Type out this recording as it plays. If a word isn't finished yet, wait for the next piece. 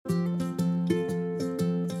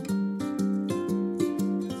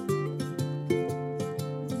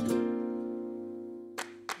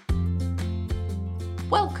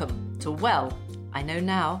to Well, I Know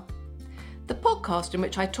Now, the podcast in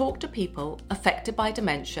which I talk to people affected by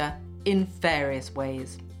dementia in various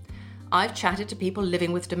ways. I've chatted to people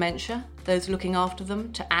living with dementia, those looking after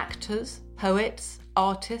them, to actors, poets,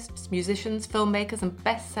 artists, musicians, filmmakers and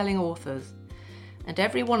best-selling authors. And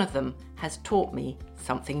every one of them has taught me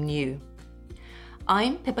something new.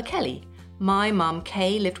 I'm Pippa Kelly. My mum,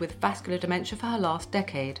 Kay, lived with vascular dementia for her last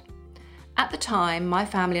decade. At the time, my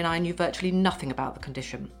family and I knew virtually nothing about the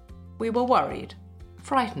condition. We were worried,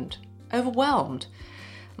 frightened, overwhelmed,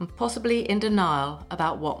 and possibly in denial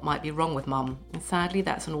about what might be wrong with Mum, and sadly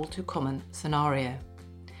that's an all too common scenario.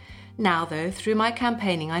 Now though, through my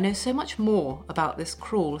campaigning, I know so much more about this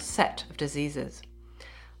cruel set of diseases.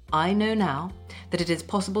 I know now that it is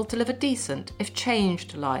possible to live a decent, if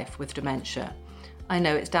changed, life with dementia. I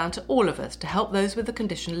know it's down to all of us to help those with the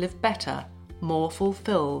condition live better, more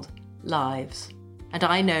fulfilled lives. And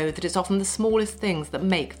I know that it's often the smallest things that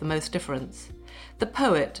make the most difference. The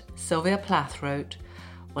poet Sylvia Plath wrote,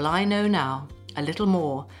 "Well, I know now a little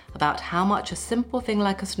more about how much a simple thing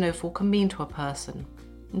like a snowfall can mean to a person."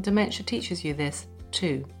 And dementia teaches you this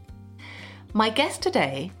too. My guest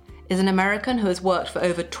today is an American who has worked for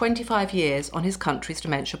over 25 years on his country's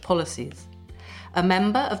dementia policies. A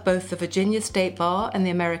member of both the Virginia State Bar and the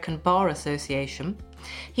American Bar Association,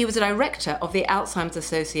 he was a director of the Alzheimer's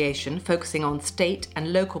Association, focusing on state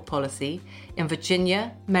and local policy in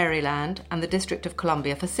Virginia, Maryland, and the District of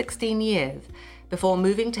Columbia for 16 years, before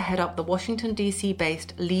moving to head up the Washington,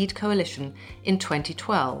 D.C.-based LEAD Coalition in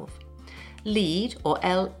 2012. LEAD, or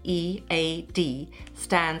L-E-A-D,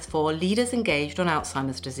 stands for Leaders Engaged on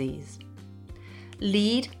Alzheimer's Disease.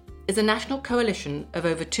 LEAD is a national coalition of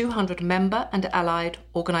over 200 member and allied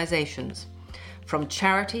organisations, from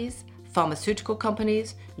charities, pharmaceutical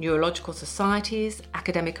companies, neurological societies,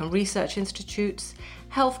 academic and research institutes,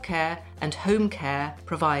 healthcare and home care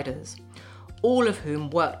providers, all of whom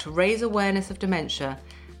work to raise awareness of dementia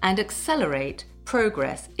and accelerate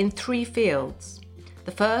progress in 3 fields.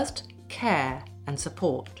 The first, care and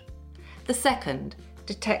support. The second,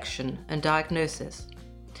 detection and diagnosis.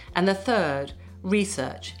 And the third,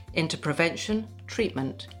 research into prevention,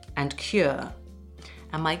 treatment and cure.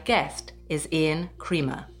 And my guest is Ian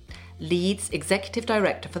Creamer, LEAD's Executive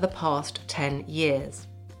Director for the past 10 years.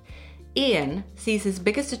 Ian sees his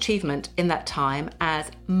biggest achievement in that time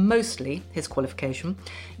as, mostly his qualification,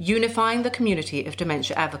 unifying the community of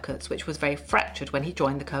dementia advocates, which was very fractured when he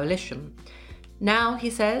joined the coalition. Now, he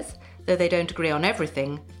says, though they don't agree on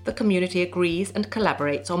everything, the community agrees and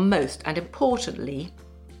collaborates on most, and importantly,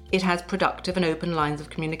 it has productive and open lines of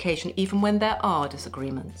communication even when there are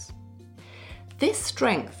disagreements. This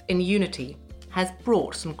strength in unity has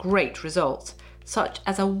brought some great results, such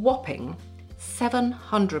as a whopping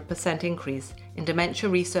 700% increase in dementia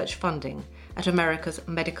research funding at America's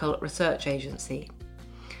Medical Research Agency,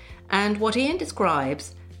 and what Ian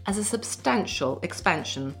describes as a substantial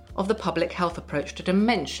expansion of the public health approach to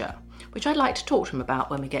dementia, which I'd like to talk to him about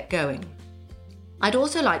when we get going. I'd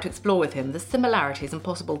also like to explore with him the similarities and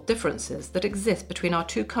possible differences that exist between our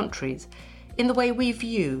 2 countries in the way we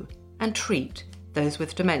view and treat those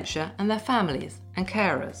with dementia and their families and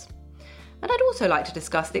carers. And I'd also like to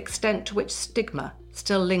discuss the extent to which stigma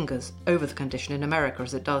still lingers over the condition in America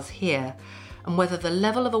as it does here, and whether the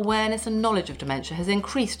level of awareness and knowledge of dementia has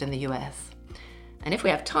increased in the US. And if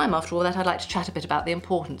we have time after all that, I'd like to chat a bit about the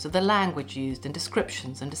importance of the language used in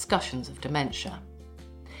descriptions and discussions of dementia.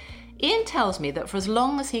 Ian tells me that for as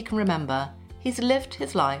long as he can remember, he's lived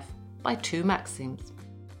his life by 2 maxims.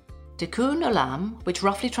 Tikkun Olam, which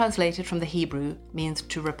roughly translated from the Hebrew means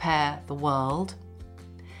to repair the world,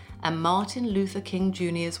 and Martin Luther King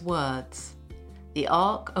Jr.'s words, "The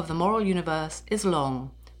arc of the moral universe is long,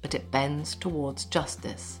 but it bends towards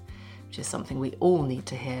justice," which is something we all need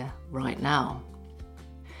to hear right now.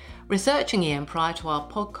 Researching Ian prior to our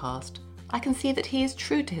podcast, I can see that he is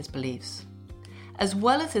true to his beliefs. As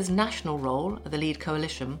well as his national role at the LEAD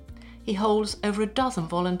Coalition, he holds over a dozen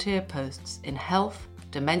volunteer posts in health,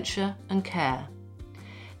 dementia and care.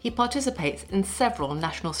 He participates in several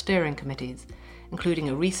national steering committees, including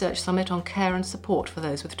a research summit on care and support for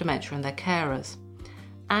those with dementia and their carers.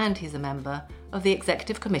 And he's a member of the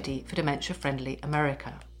Executive Committee for Dementia Friendly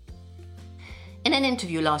America. In an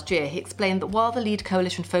interview last year, he explained that while the LEAD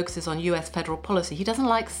Coalition focuses on US federal policy, he doesn't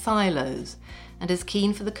like silos and is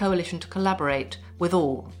keen for the coalition to collaborate with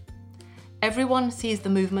all. Everyone sees the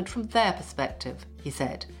movement from their perspective, he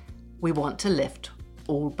said. We want to lift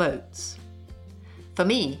all boats. For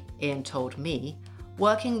me, Ian told me,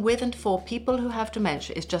 working with and for people who have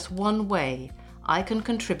dementia is just one way I can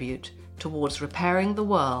contribute towards repairing the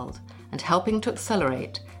world and helping to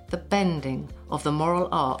accelerate the bending of the moral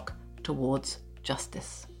arc towards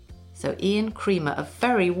justice. So Ian Creamer, a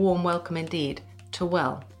very warm welcome indeed to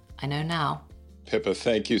Well, I Know Now. Pippa,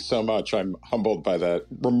 thank you so much. I'm humbled by that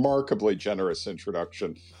remarkably generous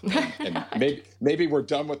introduction. And maybe we're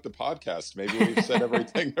done with the podcast. Maybe we've said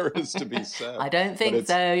everything there is to be said. I don't think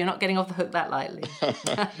so. You're not getting off the hook that lightly.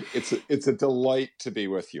 It's a delight to be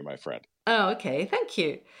with you, my friend. Oh, okay. Thank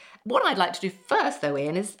you. What I'd like to do first, though,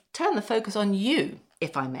 Ian, is turn the focus on you,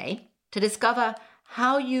 if I may, to discover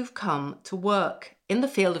how you've come to work in the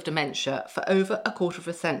field of dementia for over a quarter of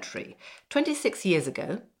a century. 26 years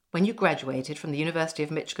ago, when you graduated from the University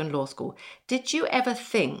of Michigan Law School, did you ever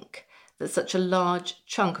think that such a large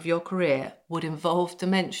chunk of your career would involve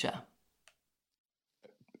dementia?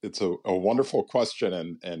 It's a wonderful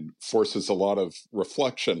question and forces a lot of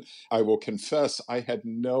reflection. I will confess, I had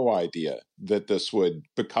no idea that this would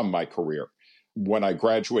become my career. When I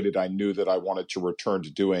graduated, I knew that I wanted to return to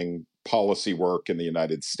doing policy work in the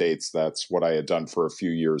United States. That's what I had done for a few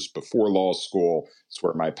years before law school. It's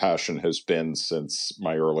where my passion has been since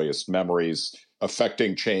my earliest memories,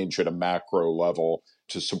 affecting change at a macro level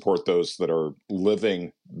to support those that are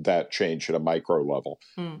living that change at a micro level,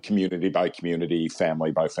 community by community,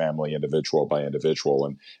 family by family, individual by individual.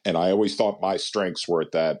 And I always thought my strengths were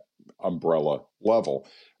at that umbrella level.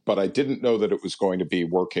 But I didn't know that it was going to be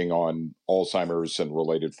working on Alzheimer's and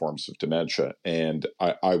related forms of dementia. And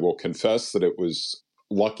I will confess that it was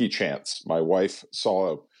lucky chance. My wife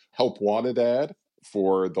saw a help wanted ad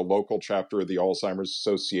for the local chapter of the Alzheimer's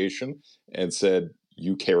Association and said,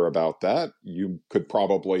 "You care about that. You could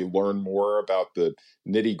probably learn more about the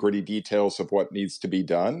nitty-gritty details of what needs to be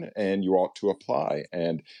done, and you ought to apply."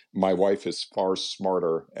 And my wife is far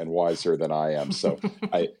smarter and wiser than I am. So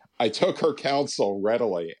I took her counsel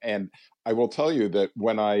readily. And I will tell you that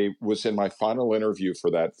when I was in my final interview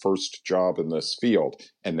for that first job in this field,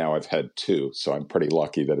 and now I've had two, so I'm pretty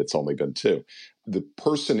lucky that it's only been two, the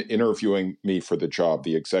person interviewing me for the job,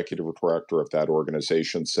 the executive director of that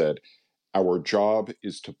organization, said, "Our job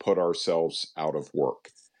is to put ourselves out of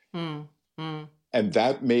work." And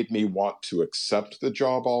that made me want to accept the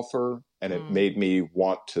job offer, and it made me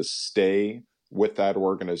want to stay with that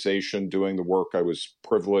organization doing the work I was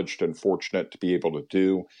privileged and fortunate to be able to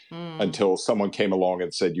do until someone came along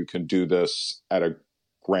and said, "You can do this at a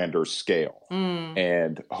grander scale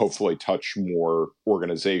and hopefully touch more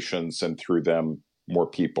organizations and through them more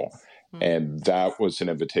people." And that was an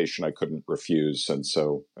invitation I couldn't refuse. And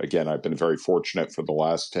so, again, I've been very fortunate for the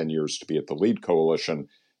last 10 years to be at the LEAD Coalition,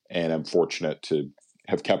 and I'm fortunate to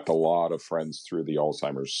have kept a lot of friends through the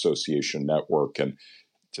Alzheimer's Association network, and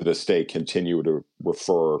to this day continue to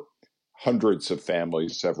refer hundreds of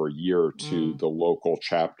families every year to the local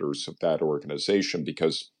chapters of that organization,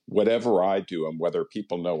 because whatever I do and whether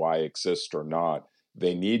people know I exist or not,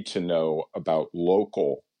 they need to know about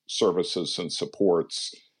local services and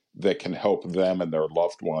supports that can help them and their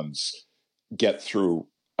loved ones get through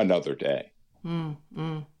another day.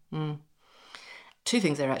 Two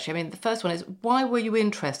things there, actually. I mean, the first one is, why were you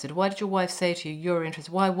interested? Why did your wife say to you, "You're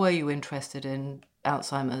interested"? Why were you interested in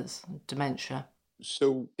Alzheimer's, dementia?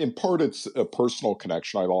 So in part, it's a personal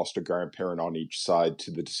connection. I lost a grandparent on each side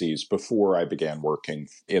to the disease before I began working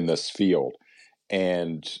in this field.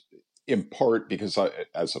 And in part because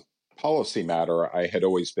as a policy matter, I had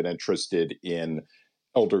always been interested in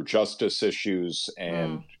elder justice issues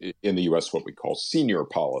and in the U.S., what we call senior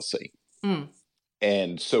policy.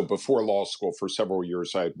 And so before law school, for several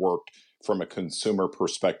years, I had worked from a consumer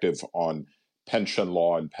perspective on pension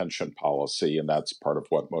law and pension policy. And that's part of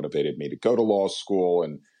what motivated me to go to law school.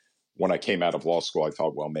 And when I came out of law school, I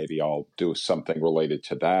thought, well, maybe I'll do something related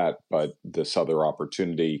to that. But this other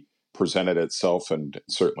opportunity presented itself and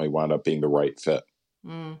certainly wound up being the right fit.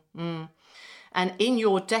 And in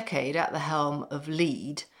your decade at the helm of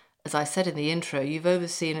LEAD, as I said in the intro, you've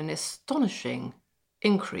overseen an astonishing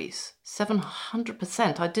increase,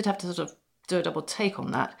 700%. I did have to sort of do a double take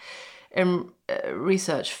on that, in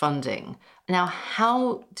research funding. Now,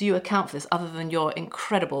 how do you account for this other than your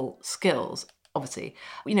incredible skills, obviously?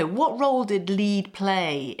 You know, what role did LEAD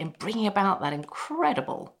play in bringing about that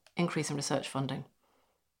incredible increase in research funding?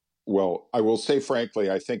 Well, I will say, frankly,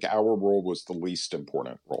 I think our role was the least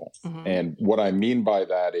important role. And what I mean by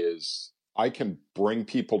that is I can bring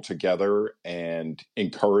people together and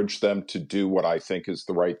encourage them to do what I think is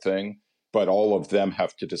the right thing, but all of them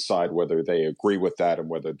have to decide whether they agree with that and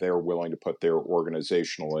whether they're willing to put their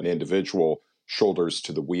organizational and individual shoulders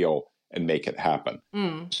to the wheel and make it happen.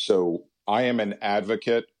 So I am an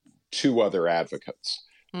advocate, two other advocates,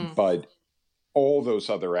 but all those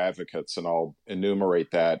other advocates, and I'll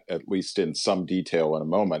enumerate that at least in some detail in a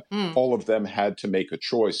moment, all of them had to make a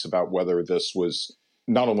choice about whether this was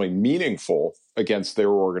not only meaningful against their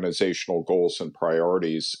organizational goals and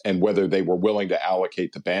priorities and whether they were willing to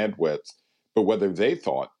allocate the bandwidth, but whether they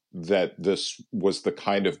thought that this was the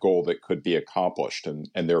kind of goal that could be accomplished and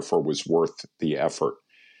therefore was worth the effort.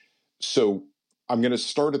 So I'm going to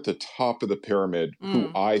start at the top of the pyramid,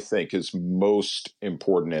 who I think is most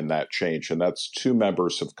important in that change, and that's two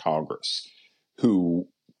members of Congress who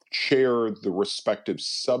chair the respective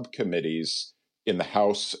subcommittees in the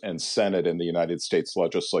House and Senate in the United States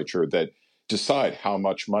legislature that decide how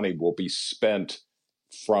much money will be spent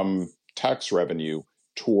from tax revenue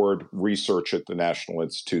toward research at the National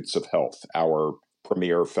Institutes of Health, our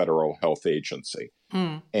premier federal health agency.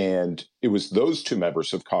 And it was those two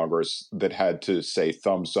members of Congress that had to say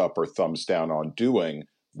thumbs up or thumbs down on doing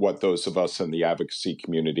what those of us in the advocacy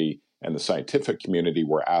community and the scientific community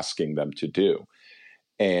were asking them to do.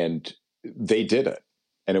 And they did it.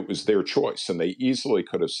 And it was their choice. And they easily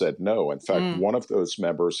could have said no. In fact, one of those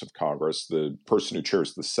members of Congress, the person who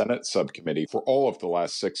chairs the Senate subcommittee for all of the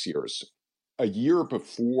last 6 years, a year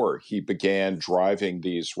before he began driving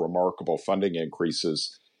these remarkable funding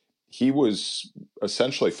increases, he was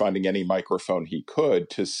essentially finding any microphone he could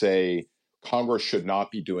to say Congress should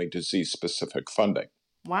not be doing disease-specific funding.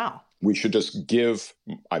 Wow. We should just give,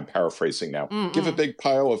 I'm paraphrasing now, give a big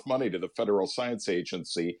pile of money to the Federal Science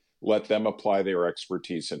Agency, let them apply their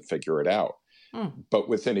expertise and figure it out. But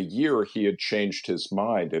within a year, he had changed his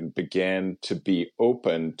mind and began to be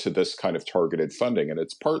open to this kind of targeted funding. And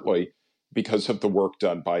it's partly because of the work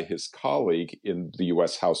done by his colleague in the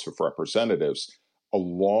U.S. House of Representatives, a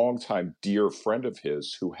longtime dear friend of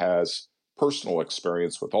his who has personal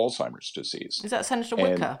experience with Alzheimer's disease. Is that Senator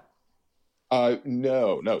Wicker?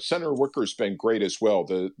 No. Senator Wicker's been great as well.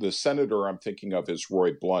 The senator I'm thinking of is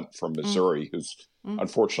Roy Blunt from Missouri, who's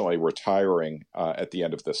unfortunately retiring at the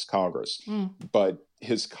end of this Congress. But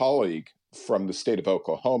his colleague from the state of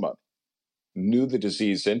Oklahoma knew the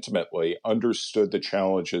disease intimately, understood the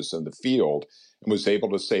challenges in the field, and was able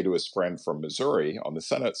to say to his friend from Missouri on the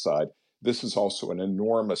Senate side, this is also an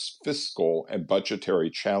enormous fiscal and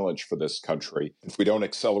budgetary challenge for this country. If we don't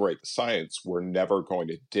accelerate the science, we're never going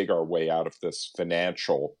to dig our way out of this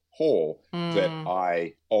financial hole that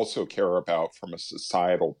I also care about from a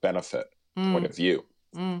societal benefit point of view.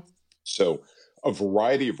 So a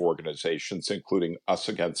variety of organizations, including Us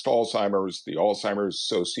Against Alzheimer's, the Alzheimer's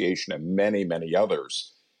Association, and many, many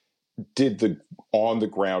others, did the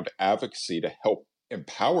on-the-ground advocacy to help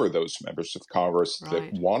empower those members of Congress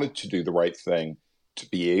that wanted to do the right thing to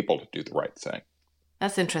be able to do the right thing.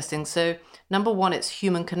 That's interesting. So, number one, it's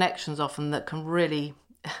human connections often that can really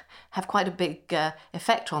have quite a big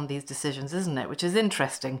effect on these decisions, isn't it? Which is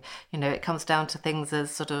interesting. You know, it comes down to things as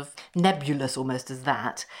sort of nebulous almost as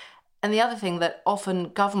that. And the other thing that often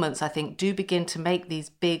governments, I think, do begin to make these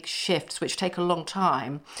big shifts, which take a long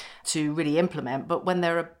time to really implement, but when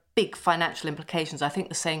there are big financial implications. I think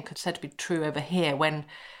the same could said to be true over here when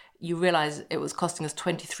you realise it was costing us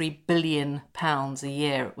 £23 billion a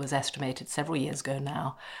year, it was estimated several years ago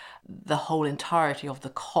now, the whole entirety of the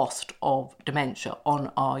cost of dementia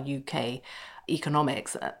on our UK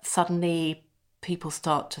economics. Suddenly people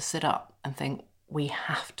start to sit up and think, we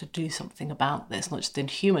have to do something about this, not just in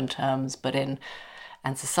human terms, but in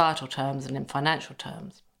and societal terms and in financial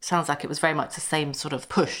terms. Sounds like it was very much the same sort of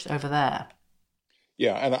push over there.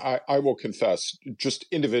 Yeah, and I will confess, just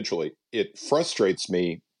individually, it frustrates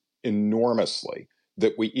me enormously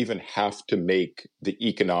that we even have to make the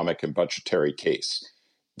economic and budgetary case.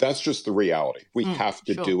 That's just the reality. We have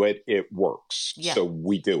to do it. It works. Yeah. So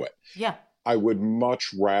we do it. Yeah. I would much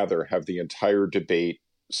rather have the entire debate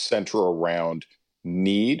center around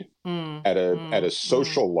need at a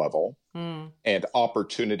social level and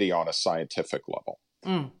opportunity on a scientific level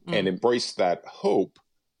and embrace that hope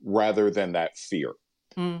rather than that fear.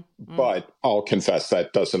 But I'll confess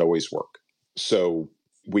that doesn't always work. So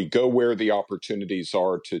we go where the opportunities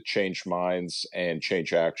are to change minds and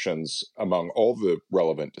change actions among all the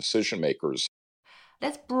relevant decision makers.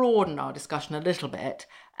 Let's broaden our discussion a little bit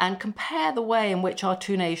and compare the way in which our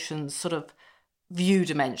two nations sort of view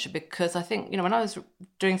dementia, because I think, when I was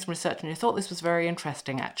doing some research, and I thought this was very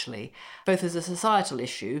interesting, actually, both as a societal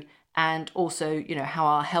issue and also, how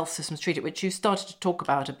our health systems treat it, which you started to talk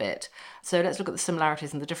about a bit. So let's look at the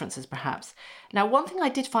similarities and the differences, perhaps. Now, one thing I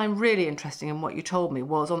did find really interesting in what you told me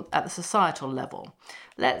was at the societal level.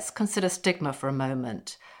 Let's consider stigma for a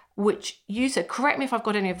moment, which you said, correct me if I've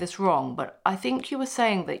got any of this wrong, but I think you were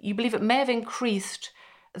saying that you believe it may have increased,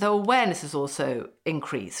 though awareness has also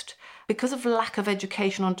increased, because of lack of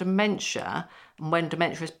education on dementia. And when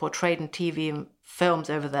dementia is portrayed in TV and films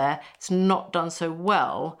over there, it's not done so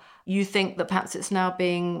well. You think that perhaps it's now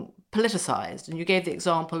being politicised. And you gave the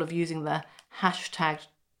example of using the hashtag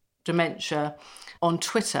dementia on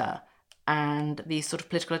Twitter and these sort of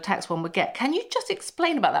political attacks one would get. Can you just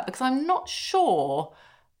explain about that? Because I'm not sure,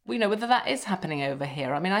 whether that is happening over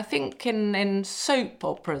here. I mean, I think in soap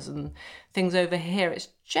operas and things over here, it's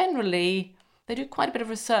generally, they do quite a bit of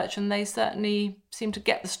research and they certainly seem to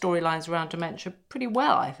get the storylines around dementia pretty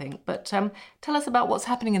well, I think. But tell us about what's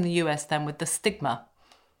happening in the US then with the stigma.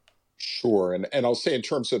 Sure. And I'll say in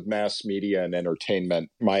terms of mass media and entertainment,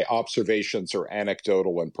 my observations are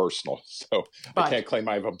anecdotal and personal. So right. I can't claim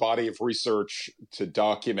I have a body of research to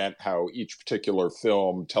document how each particular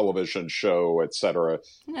film, television show, et cetera,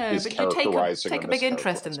 is characterizing. You take a big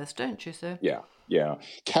interest in this, don't you, sir? Yeah.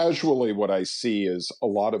 Casually, what I see is a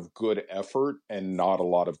lot of good effort and not a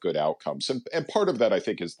lot of good outcomes. And part of that, I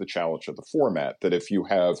think, is the challenge of the format, that if you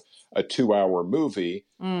have a 2-hour movie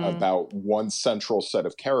about one central set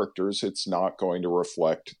of characters, it's not going to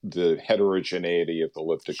reflect the heterogeneity of the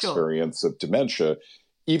lived experience of dementia,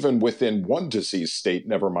 even within one disease state,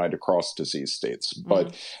 never mind across disease states.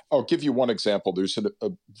 But I'll give you one example. There's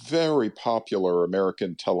a very popular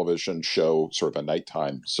American television show, sort of a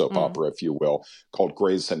nighttime soap opera, if you will, called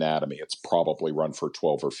Grey's Anatomy. It's probably run for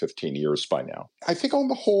 12 or 15 years by now. I think on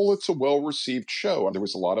the whole, it's a well-received show. And there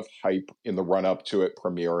was a lot of hype in the run-up to it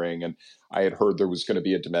premiering. And I had heard there was going to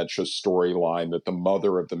be a dementia storyline, that the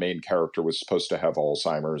mother of the main character was supposed to have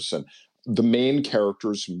Alzheimer's. And the main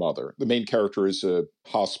character's mother, the main character is a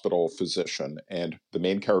hospital physician, and the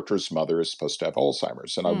main character's mother is supposed to have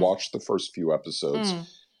Alzheimer's. And I watched the first few episodes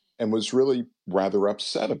and was really rather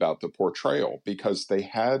upset about the portrayal, because they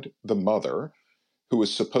had the mother, who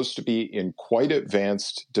was supposed to be in quite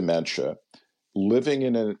advanced dementia, living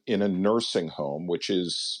in a nursing home, which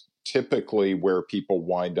is typically where people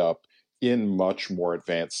wind up in much more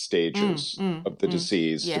advanced stages of the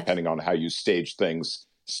disease, depending on how you stage things.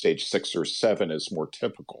 Stage 6 or 7 is more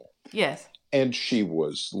typical. Yes. And she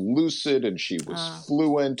was lucid, and she was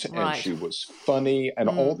fluent, and she was funny, and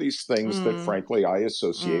all these things that, frankly, I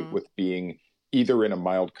associate with being either in a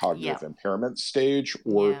mild cognitive impairment stage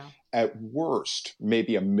or, at worst,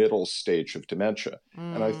 maybe a middle stage of dementia.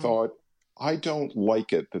 And I thought, I don't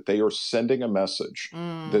like it that they are sending a message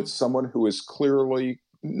that someone who is clearly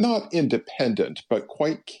not independent, but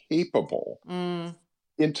quite capable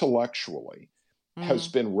intellectually, has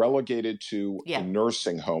been relegated to a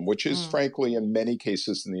nursing home, which is, frankly, in many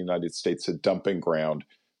cases in the United States, a dumping ground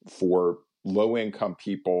for low-income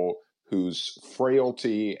people whose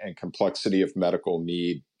frailty and complexity of medical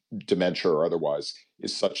need, dementia or otherwise,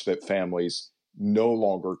 is such that families no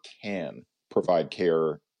longer can provide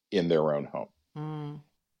care in their own home.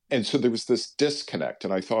 And so there was this disconnect,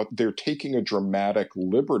 and I thought they're taking a dramatic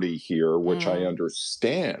liberty here, which I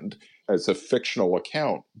understand as a fictional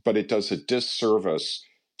account, but it does a disservice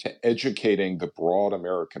to educating the broad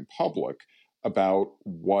American public about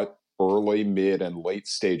what early, mid, and late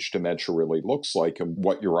stage dementia really looks like and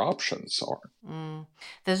what your options are.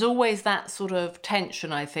 There's always that sort of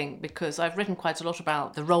tension, I think, because I've written quite a lot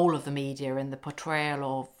about the role of the media in the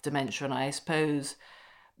portrayal of dementia, and I suppose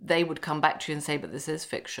they would come back to you and say, but this is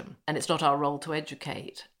fiction and it's not our role to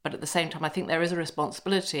educate. But at the same time, I think there is a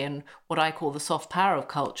responsibility, and what I call the soft power of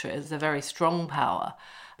culture is a very strong power,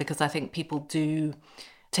 because I think people do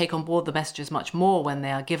take on board the messages much more when they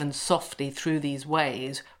are given softly through these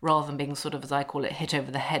ways, rather than being sort of, as I call it, hit over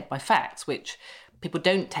the head by facts, which people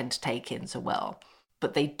don't tend to take in so well.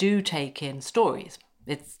 But they do take in stories.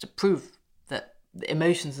 It's to prove that the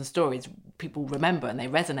emotions and stories people remember and they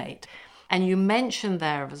resonate. And you mentioned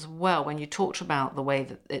there as well, when you talked about the way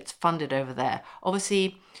that it's funded over there,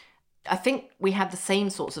 obviously, I think we had the same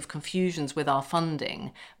sorts of confusions with our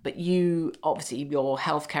funding, but obviously, your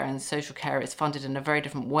healthcare and social care is funded in a very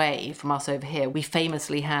different way from us over here. We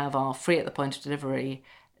famously have our free at the point of delivery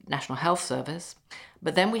National Health Service,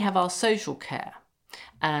 but then we have our social care.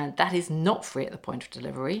 And that is not free at the point of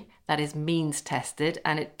delivery. That is means tested,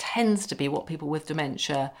 and it tends to be what people with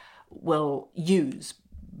dementia will use.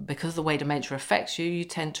 Because the way dementia affects you, you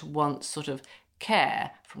tend to want sort of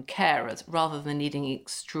care from carers rather than needing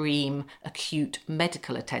extreme acute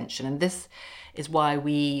medical attention. And this is why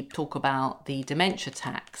we talk about the dementia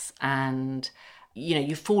tax. And,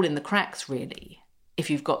 you fall in the cracks, really. If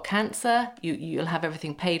you've got cancer, you'll have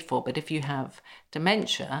everything paid for. But if you have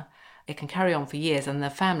dementia, it can carry on for years, and the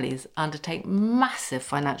families undertake massive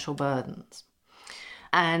financial burdens.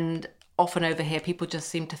 And often over here, people just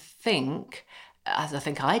seem to think, as I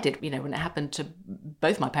think I did, when it happened to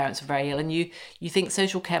both my parents were very ill, and you think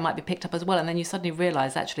social care might be picked up as well, and then you suddenly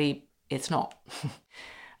realise actually it's not.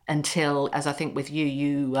 Until, as I think with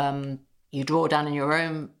you draw down on your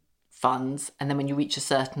own funds, and then when you reach a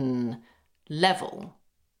certain level,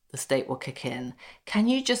 the state will kick in. Can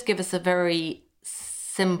you just give us a very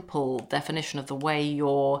simple definition of the way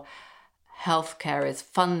your healthcare is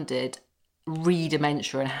funded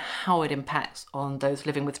re-dementia and how it impacts on those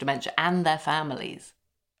living with dementia and their families?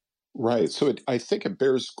 Right. So I think it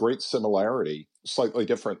bears great similarity, slightly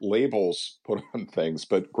different labels put on things,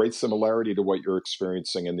 but great similarity to what you're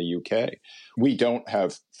experiencing in the UK. We don't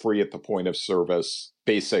have free at the point of service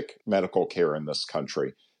basic medical care in this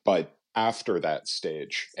country, but after that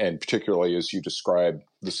stage, and particularly as you describe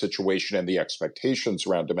the situation and the expectations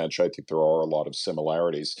around dementia, I think there are a lot of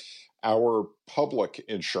similarities. Our public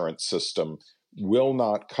insurance system will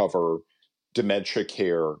not cover dementia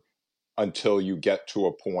care until you get to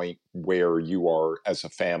a point where you are, as a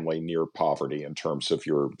family, near poverty in terms of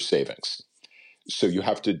your savings. So you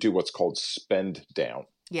have to do what's called spend down.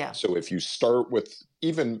 Yeah. So if you start with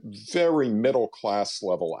even very middle class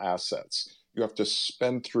level assets, you have to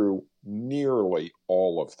spend through nearly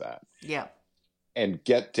all of that. Yeah. And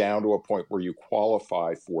get down to a point where you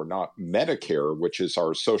qualify for not Medicare, which is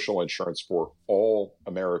our social insurance for all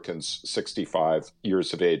Americans 65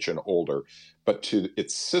 years of age and older, but to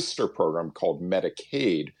its sister program called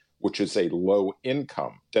Medicaid, which is a low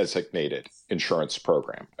income designated insurance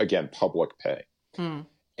program. Again, public pay.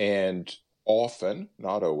 And often,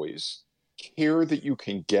 not always, care that you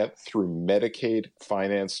can get through Medicaid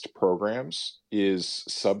financed programs is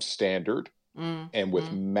substandard and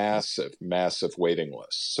with massive, massive waiting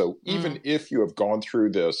lists. So even if you have gone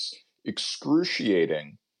through this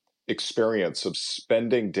excruciating experience of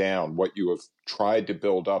spending down what you have tried to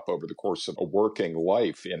build up over the course of a working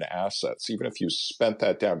life in assets, even if you spent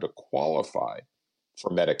that down to qualify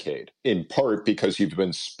for Medicaid, in part because you've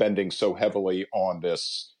been spending so heavily on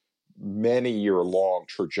this many-year-long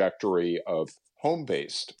trajectory of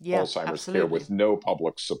home-based Alzheimer's care with no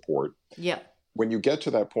public support. Yeah. When you get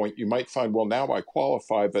to that point, you might find, well, now I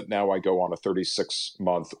qualify, but now I go on a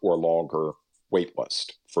 36-month or longer wait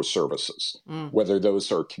list for services, whether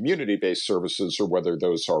those are community-based services or whether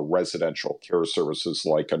those are residential care services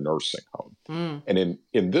like a nursing home. And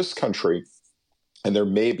in this country, and there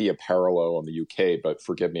may be a parallel in the UK, but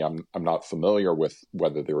forgive me, I'm not familiar with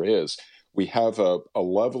whether there is, we have a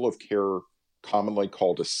level of care commonly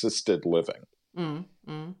called assisted living.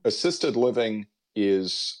 Assisted living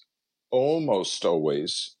is almost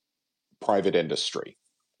always private industry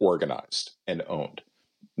organized and owned.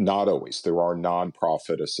 Not always. There are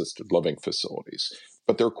nonprofit assisted living facilities,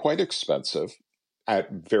 but they're quite expensive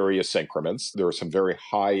at various increments. There are some very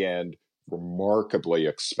high-end, remarkably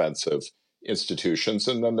expensive institutions,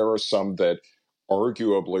 and then there are some that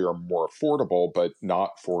arguably are more affordable, but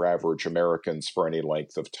not for average Americans for any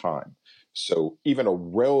length of time. So even a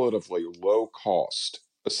relatively low-cost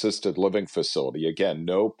assisted living facility, again,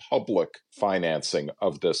 no public financing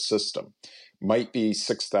of this system, might be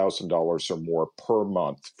 $6,000 or more per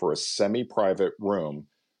month for a semi-private room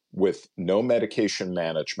with no medication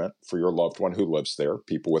management for your loved one who lives there.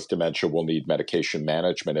 People with dementia will need medication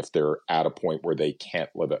management if they're at a point where they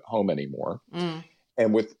can't live at home anymore.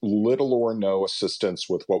 And with little or no assistance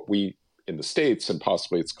with what we in the States, and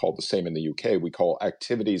possibly it's called the same in the UK, we call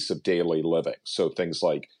activities of daily living. So things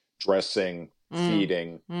like dressing,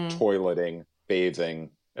 feeding, toileting,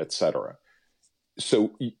 bathing, etc.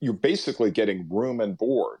 So you're basically getting room and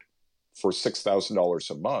board for $6,000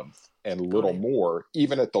 a month and little more,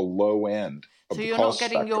 even at the low end of the cost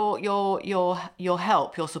spectrum. So you're not getting your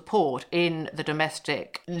help, your support in the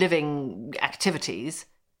domestic living activities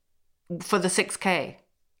for the 6K.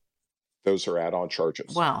 Those are add-on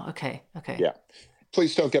charges. Wow. Okay. Yeah.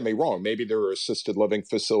 Please don't get me wrong. Maybe there are assisted living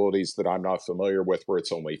facilities that I'm not familiar with where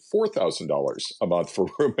it's only $4,000 a month for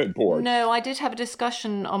room and board. No, I did have a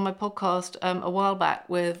discussion on my podcast a while back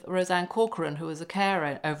with Roseanne Corcoran, who is a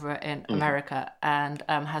carer over in America and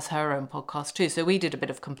has her own podcast too. So we did a bit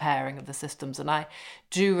of comparing of the systems. And I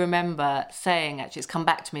do remember saying, actually, it's come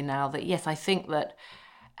back to me now, that yes, I think that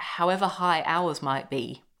however high ours might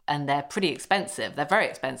be, and they're pretty expensive. They're very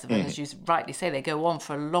expensive. And as you rightly say, they go on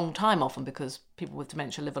for a long time often because people with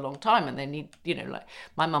dementia live a long time and they need, like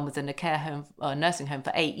my mum was in a care home, nursing home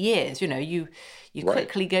for 8 years. You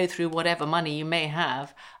quickly go through whatever money you may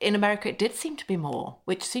have. In America, it did seem to be more,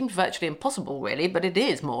 which seemed virtually impossible really, but it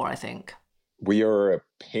is more, I think. We are a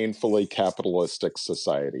painfully capitalistic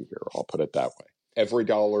society here. I'll put it that way. Every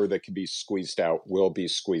dollar that can be squeezed out will be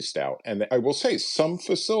squeezed out. And I will say some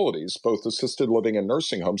facilities, both assisted living and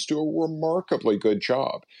nursing homes, do a remarkably good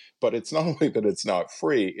job. But it's not only that it's not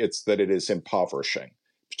free, it's that it is impoverishing,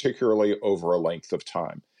 particularly over a length of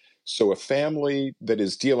time. So a family that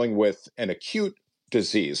is dealing with an acute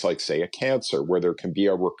disease, like say a cancer, where there can be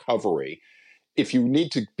a recovery, if you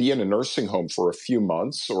need to be in a nursing home for a few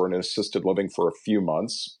months or in an assisted living for a few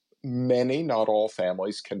months, many, not all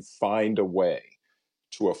families can find a way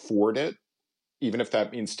to afford it, even if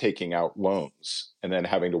that means taking out loans and then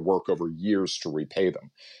having to work over years to repay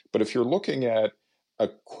them. But if you're looking at a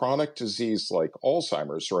chronic disease like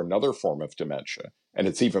Alzheimer's or another form of dementia, and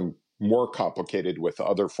it's even more complicated with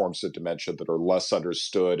other forms of dementia that are less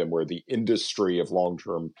understood and where the industry of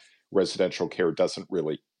long-term residential care doesn't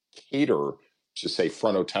really cater to, say,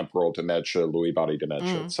 frontotemporal dementia, Lewy body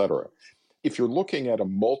dementia, et cetera. If you're looking at a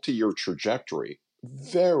multi-year trajectory,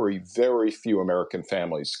 very, very few American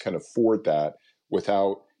families can afford that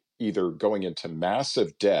without either going into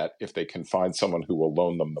massive debt if they can find someone who will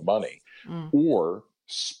loan them the money, or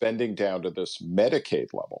spending down to this Medicaid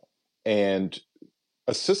level. And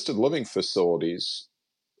assisted living facilities,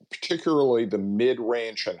 particularly the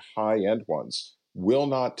mid-range and high-end ones, will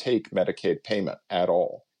not take Medicaid payment at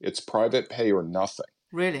all. It's private pay or nothing.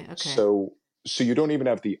 Really? Okay. So you don't even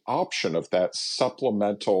have the option of that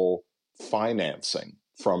supplemental financing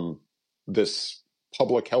from this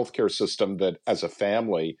public healthcare system that, as a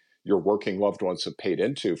family, your working loved ones have paid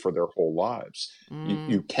into for their whole lives.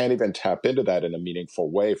 You can't even tap into that in a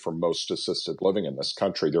meaningful way for most assisted living in this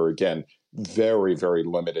country. There are, again, very, very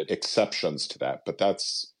limited exceptions to that, but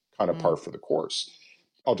that's kind of par for the course.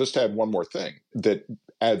 I'll just add one more thing that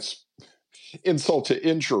adds insult to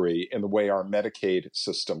injury in the way our Medicaid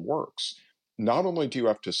system works. Not only do you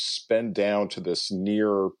have to spend down to this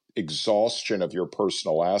near exhaustion of your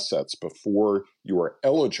personal assets before you are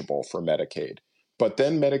eligible for Medicaid, but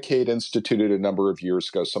then Medicaid instituted a number of years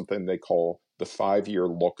ago something they call the 5-year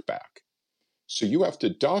look back. So you have to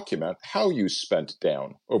document how you spent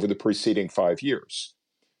down over the preceding 5 years.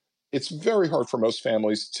 It's very hard for most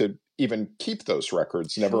families to even keep those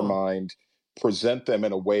records, never mind present them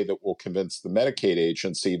in a way that will convince the Medicaid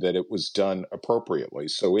agency that it was done appropriately.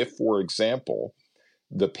 So if, for example,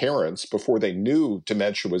 the parents, before they knew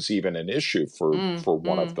dementia was even an issue for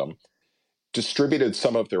one of them, distributed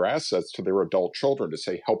some of their assets to their adult children to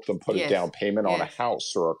say, help them put a down payment on a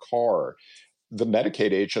house or a car, the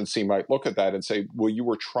Medicaid agency might look at that and say, well, you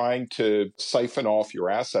were trying to siphon off your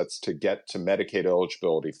assets to get to Medicaid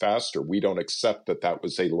eligibility faster. We don't accept that that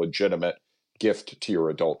was a legitimate gift to your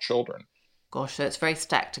adult children. Gosh, so it's very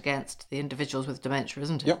stacked against the individuals with dementia,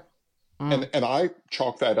 isn't it? Yeah. And I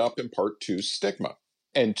chalk that up in part to stigma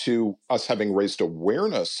and to us having raised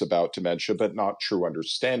awareness about dementia, but not true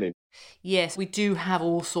understanding. Yes, we do have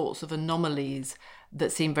all sorts of anomalies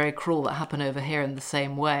that seem very cruel that happen over here in the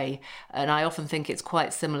same way. And I often think it's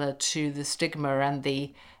quite similar to the stigma and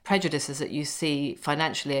the prejudices that you see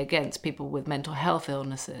financially against people with mental health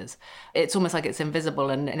illnesses. It's almost like it's invisible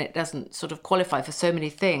and it doesn't sort of qualify for so many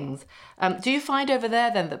things. Do you find over there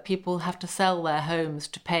then that people have to sell their homes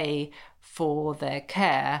to pay for their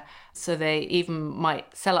care, so they even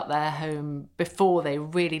might sell up their home before they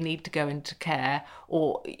really need to go into care,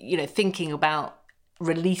 or, you know, thinking about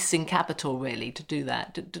releasing capital really to do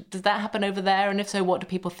that? Does that happen over there? And if so, what do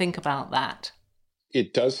people think about that?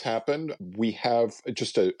 It does happen. We have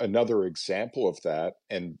just another example of that,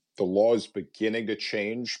 and the law is beginning to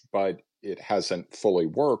change, but it hasn't fully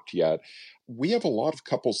worked yet. We have a lot of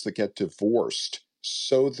couples that get divorced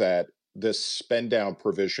so that this spend down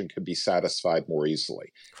provision can be satisfied more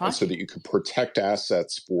easily, and so that you can protect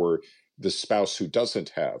assets for the spouse who doesn't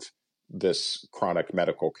have this chronic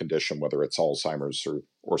medical condition, whether it's Alzheimer's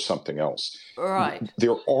or something else. Right.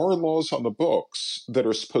 There are laws on the books that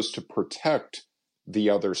are supposed to protect the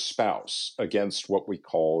other spouse against what we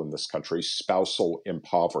call in this country spousal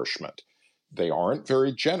impoverishment. They aren't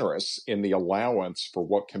very generous in the allowance for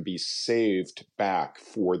what can be saved back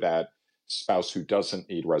for that spouse who doesn't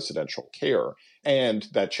need residential care. And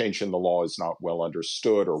that change in the law is not well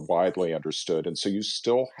understood or widely understood. And so you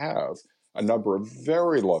still have a number of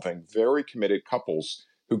very loving, very committed couples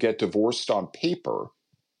who get divorced on paper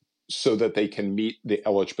so that they can meet the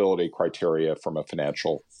eligibility criteria from a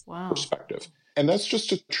financial perspective. And that's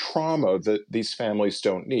just a trauma that these families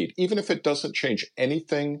don't need, even if it doesn't change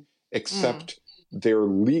anything except their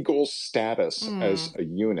legal status as a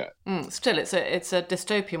unit. Still, it's a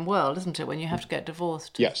dystopian world, isn't it, when you have to get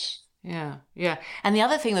divorced? Yes. Yeah. And the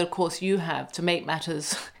other thing that, of course, you have to make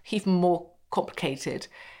matters even more complicated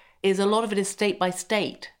is a lot of it is state by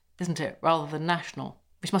state, isn't it, rather than national,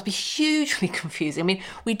 which must be hugely confusing. I mean,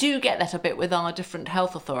 we do get that a bit with our different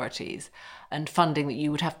health authorities and funding that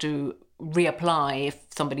you would have to reapply if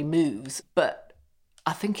somebody moves, but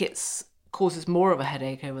I think it causes more of a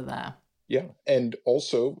headache over there. Yeah. And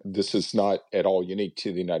also, this is not at all unique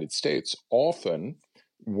to the United States. Often,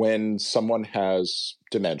 when someone has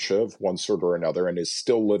dementia of one sort or another and is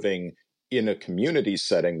still living in a community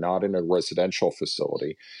setting, not in a residential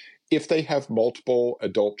facility, if they have multiple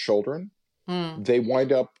adult children, they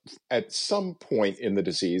wind up at some point in the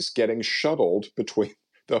disease getting shuttled between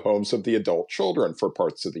the homes of the adult children for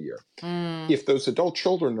parts of the year. If those adult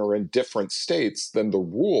children are in different states, then the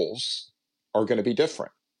rules are going to be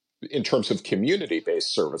different in terms of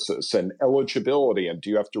community-based services and eligibility. And do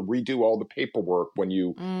you have to redo all the paperwork when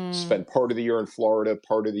you spend part of the year in Florida,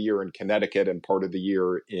 part of the year in Connecticut, and part of the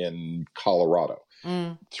year in Colorado?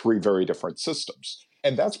 3 very different systems.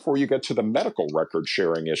 And that's before you get to the medical record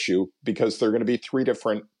sharing issue, because there are going to be 3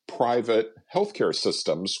 different private healthcare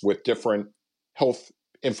systems with different health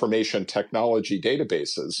information technology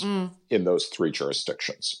databases in those 3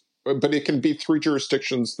 jurisdictions. But it can be 3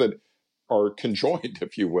 jurisdictions that are conjoined,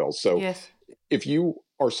 if you will. So if you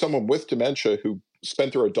are someone with dementia who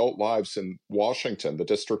spent their adult lives in Washington, the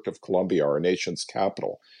District of Columbia, our nation's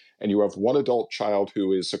capital, and you have one adult child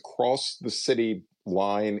who is across the city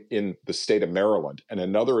line in the state of Maryland and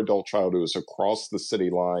another adult child who is across the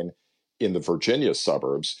city line in the Virginia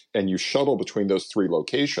suburbs, and you shuttle between those 3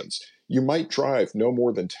 locations, you might drive no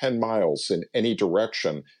more than 10 miles in any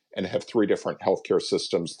direction and have 3 different healthcare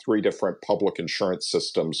systems, 3 different public insurance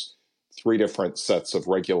systems, 3 different sets of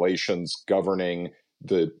regulations governing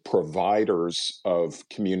the providers of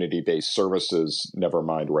community-based services, never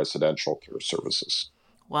mind residential care services.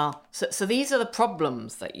 Well, so these are the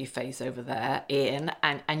problems that you face over there, Ian,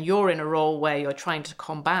 and you're in a role where you're trying to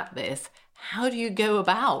combat this. How do you go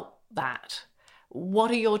about that? What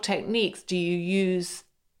are your techniques? Do you use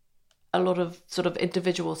a lot of sort of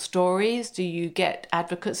individual stories? Do you get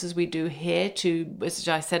advocates, as we do here, to, as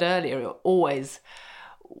I said earlier, always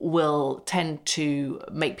will tend to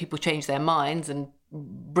make people change their minds and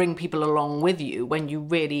bring people along with you when you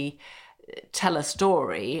really tell a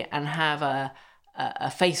story and have a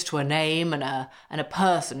face to a name and a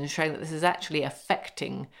person, and showing that this is actually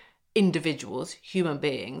affecting individuals, human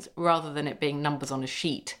beings, rather than it being numbers on a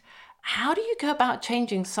sheet. How do you go about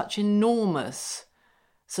changing such enormous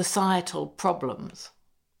societal problems?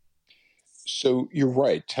 So you're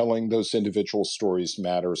right. Telling those individual stories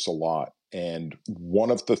matters a lot. And one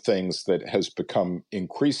of the things that has become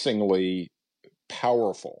increasingly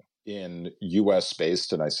powerful in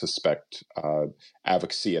US-based, and I suspect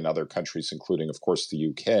advocacy in other countries, including, of course, the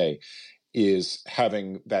UK, is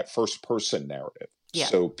having that first-person narrative. Yeah.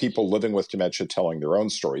 So people living with dementia telling their own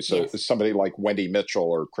stories. So somebody like Wendy Mitchell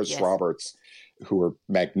or Chris Roberts, who are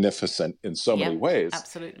magnificent in so many ways,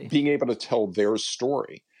 absolutely, being able to tell their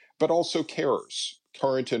story, but also carers,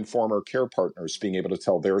 current and former care partners being able to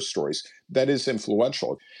tell their stories. That is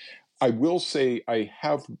influential. I will say I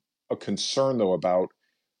have a concern, though, about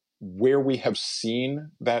where we have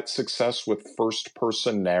seen that success with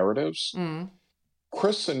first-person narratives.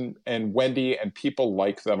 Chris and Wendy and people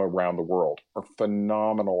like them around the world are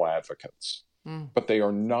phenomenal advocates, but they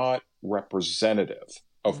are not representative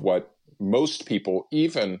of what most people,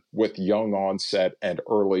 even with young onset and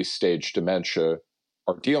early stage dementia,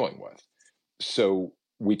 are dealing with. So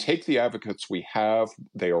we take the advocates we have.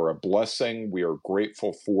 They are a blessing. We are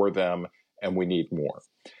grateful for them, and we need more.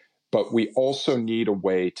 But we also need a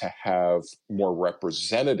way to have more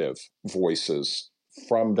representative voices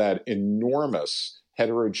from that enormous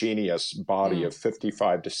heterogeneous body of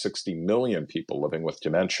 55 to 60 million people living with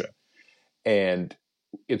dementia. And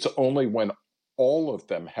it's only when all of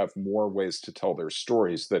them have more ways to tell their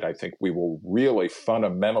stories that I think we will really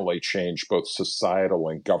fundamentally change both societal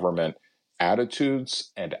and government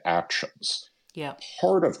attitudes and actions. Yeah.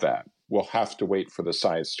 Part of that will have to wait for the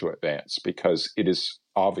science to advance, because it is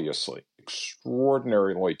obviously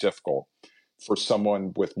extraordinarily difficult for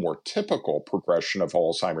someone with more typical progression of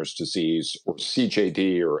Alzheimer's disease or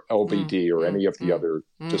CJD or LBD or any of the other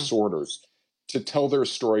disorders to tell their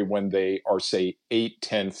story when they are, say, 8,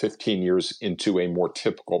 10, 15 years into a more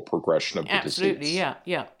typical progression of the disease.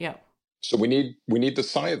 Yeah. So we need the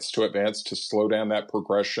science to advance to slow down that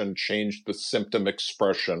progression, change the symptom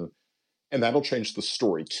expression, and that'll change the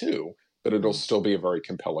story too, but it'll still be a very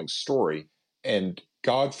compelling story. And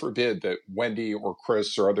God forbid that Wendy or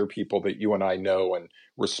Chris or other people that you and I know and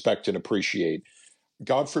respect and appreciate,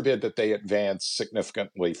 God forbid that they advance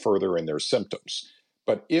significantly further in their symptoms.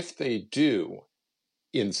 But if they do,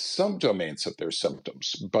 in some domains of their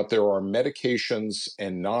symptoms, but there are medications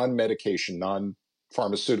and non-medication,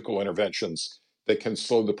 non-pharmaceutical interventions that can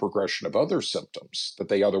slow the progression of other symptoms that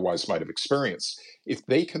they otherwise might have experienced. If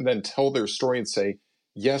they can then tell their story and say,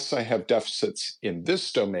 yes, I have deficits in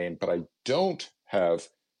this domain, but I don't have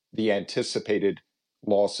the anticipated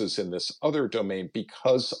losses in this other domain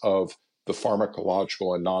because of the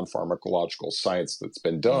pharmacological and non-pharmacological science that's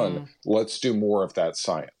been done. Let's do more of that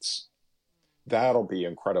science. That'll be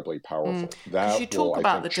incredibly powerful. Because you That will, talk I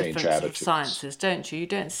about think, the change different sort of attitudes. sciences, don't you? You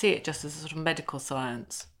don't see it just as a sort of medical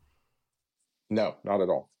science. No, not at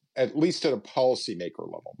all. At least at a policymaker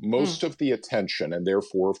level. Most of the attention, and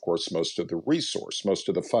therefore, of course, most of the resource, most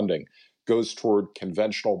of the funding, goes toward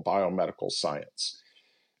conventional biomedical science.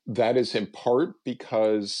 That is in part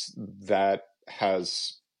because that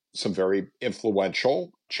has some very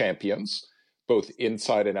influential champions, both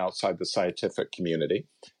inside and outside the scientific community.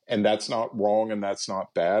 And that's not wrong and that's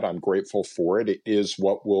not bad. I'm grateful for it. It is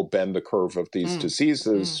what will bend the curve of these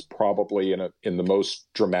diseases, probably in the most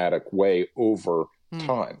dramatic way over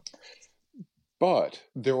time. But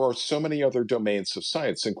there are so many other domains of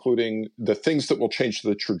science, including the things that will change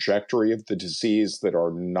the trajectory of the disease that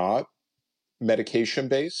are not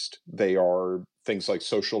medication-based. They are things like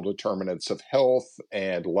social determinants of health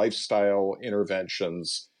and lifestyle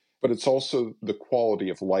interventions, but it's also the quality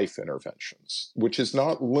of life interventions, which is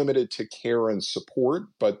not limited to care and support,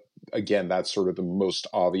 but again, that's sort of the most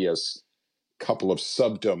obvious couple of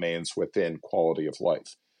subdomains within quality of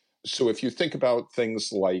life. So if you think about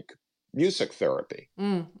things like music therapy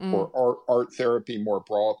or art therapy more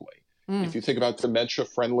broadly, if you think about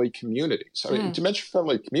dementia-friendly communities, I mean,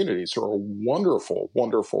 dementia-friendly communities are a wonderful,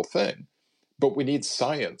 wonderful thing, but we need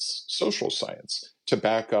science, social science, to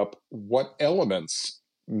back up what elements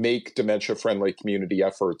make dementia-friendly community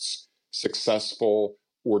efforts successful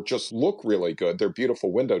or just look really good. They're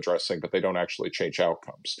beautiful window dressing, but they don't actually change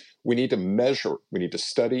outcomes. We need to measure, we need to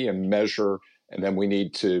study and measure, and then we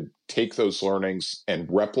need to take those learnings and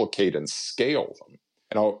replicate and scale them.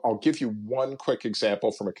 And I'll give you one quick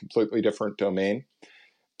example from a completely different domain.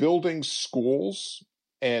 Building schools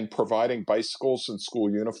and providing bicycles and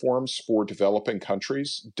school uniforms for developing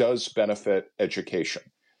countries does benefit education.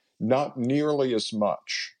 Not nearly as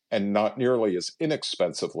much and not nearly as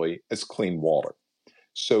inexpensively as clean water.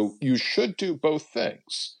 So you should do both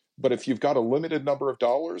things. But if you've got a limited number of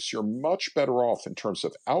dollars, you're much better off in terms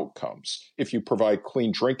of outcomes if you provide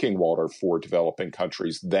clean drinking water for developing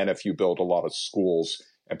countries than if you build a lot of schools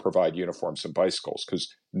and provide uniforms and bicycles.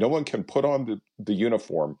 Because no one can put on the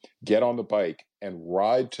uniform, get on the bike, and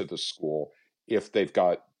ride to the school if they've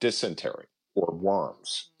got dysentery or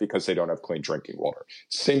worms because they don't have clean drinking water.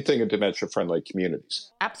 Same thing in dementia-friendly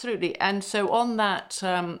communities. Absolutely. And so on that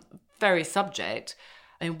very subject,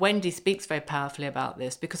 and Wendy speaks very powerfully about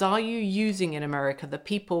this, because are you using in America the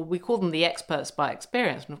people, we call them the experts by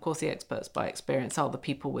experience, and of course the experts by experience are the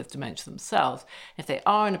people with dementia themselves. If they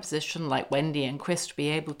are in a position like Wendy and Chris to be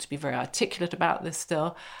able to be very articulate about this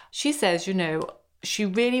still, she says, she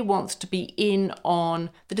really wants to be in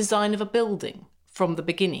on the design of a building from the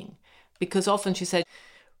beginning, because often she said,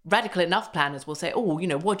 radical enough planners will say,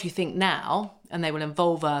 what do you think now? And they will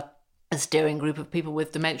involve a steering group of people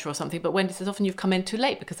with dementia or something. But Wendy says often you've come in too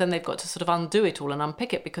late, because then they've got to sort of undo it all and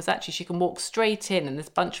unpick it, because actually she can walk straight in, and this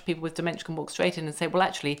bunch of people with dementia can walk straight in and say, well,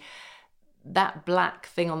 actually, that black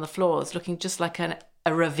thing on the floor is looking just like a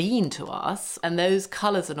ravine to us, and those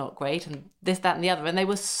colours are not great, and this, that, and the other. And they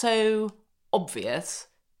were so obvious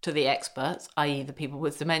to the experts, i.e. the people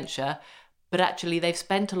with dementia, but actually they've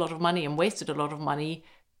spent a lot of money and wasted a lot of money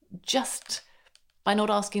just by not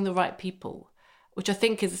asking the right people, which I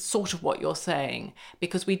think is sort of what you're saying,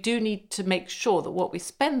 because we do need to make sure that what we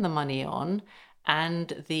spend the money on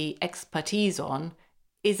and the expertise on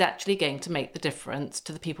is actually going to make the difference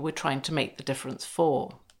to the people we're trying to make the difference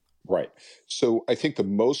for. Right. So I think the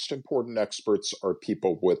most important experts are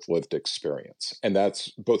people with lived experience. And that's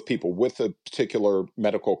both people with a particular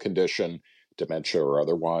medical condition, dementia or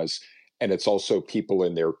otherwise, and it's also people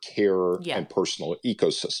in their care and personal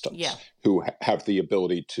ecosystems who have the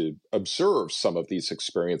ability to observe some of these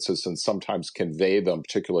experiences and sometimes convey them,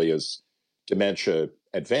 particularly as dementia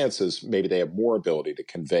advances. Maybe they have more ability to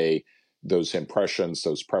convey those impressions,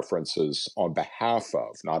 those preferences on behalf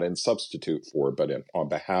of, not in substitute for, but on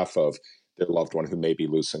behalf of their loved one who may be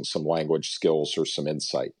losing some language skills or some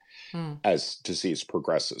insight as disease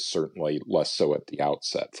progresses, certainly less so at the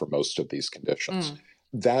outset for most of these conditions.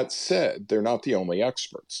 That said, they're not the only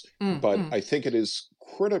experts, but I think it is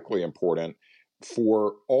critically important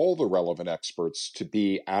for all the relevant experts to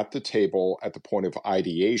be at the table at the point of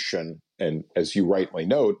ideation, and as you rightly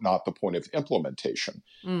note, not the point of implementation.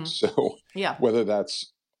 So whether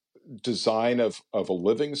that's design of a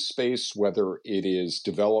living space, whether it is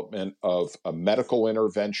development of a medical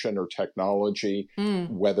intervention or technology,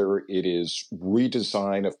 whether it is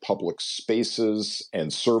redesign of public spaces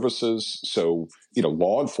and services. So,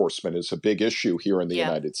 law enforcement is a big issue here in the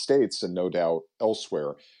United States and no doubt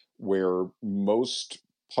elsewhere, where most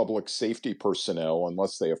public safety personnel,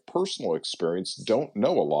 unless they have personal experience, don't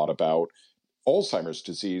know a lot about Alzheimer's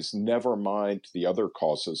disease, never mind the other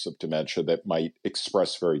causes of dementia that might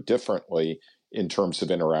express very differently in terms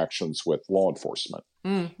of interactions with law enforcement.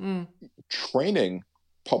 Training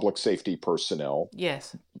public safety personnel,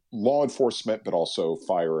 yes, law enforcement, but also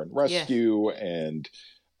fire and rescue and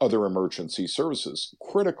other emergency services,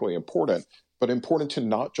 critically important, but important to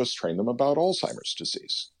not just train them about Alzheimer's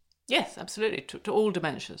disease. Yes, absolutely, to all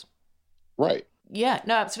dementias. Right. Yeah,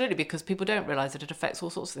 no, absolutely, because people don't realise that it affects all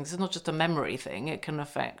sorts of things. It's not just a memory thing. It can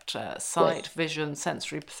affect sight, vision,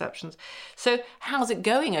 sensory perceptions. So how's it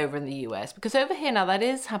going over in the US? Because over here now that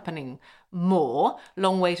is happening more,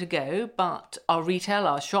 long way to go, but our retail,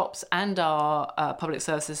 our shops and our public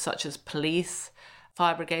services such as police,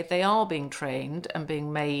 fire brigade, they are being trained and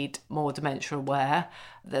being made more dementia aware.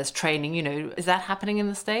 There's training, is that happening in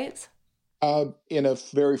the States? In a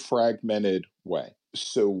very fragmented way.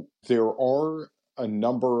 So there are a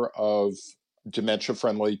number of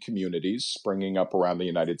dementia-friendly communities springing up around the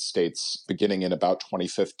United States beginning in about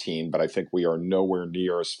 2015, but I think we are nowhere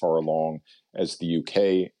near as far along as the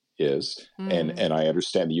UK is. And I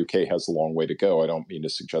understand the UK has a long way to go. I don't mean to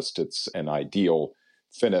suggest it's an ideal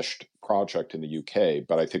finished project in the UK,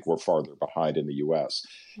 but I think we're farther behind in the US.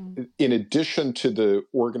 In addition to the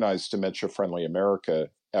Organized Dementia-Friendly America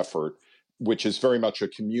effort, which is very much a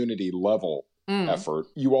community level effort,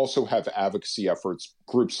 you also have advocacy efforts,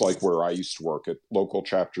 groups like where I used to work at local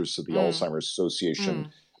chapters of the Alzheimer's Association.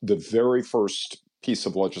 The very first piece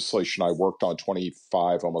of legislation I worked on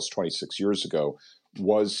 25, almost 26 years ago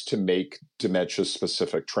was to make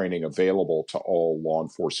dementia-specific training available to all law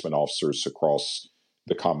enforcement officers across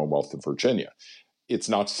the Commonwealth of Virginia. It's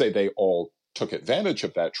not to say they all took advantage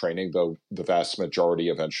of that training, though the vast majority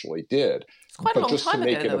eventually did. It's quite a long time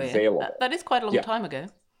ago, though. Available. That is quite a long time ago.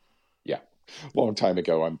 Yeah. Long time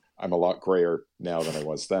ago. I'm a lot grayer now than I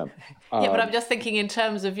was then. Yeah, but I'm just thinking in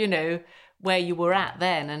terms of, where you were at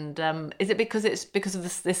then. And is it because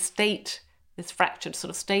of this state, this fractured sort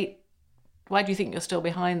of state? Why do you think you're still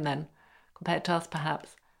behind then compared to us,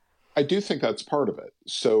 perhaps? I do think that's part of it.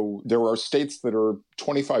 So there are states that are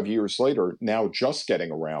 25 years later now just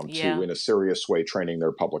getting around to, in a serious way, training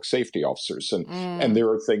their public safety officers. And there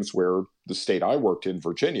are things where the state I worked in,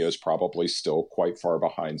 Virginia, is probably still quite far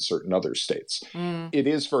behind certain other states. It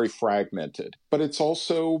is very fragmented, but it's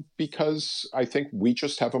also because I think we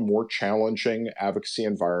just have a more challenging advocacy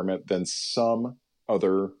environment than some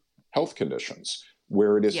other health conditions,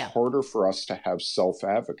 where it is harder for us to have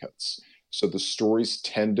self-advocates. So the stories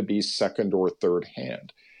tend to be second or third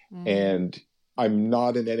hand. And I'm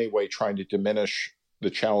not in any way trying to diminish the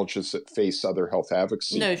challenges that face other health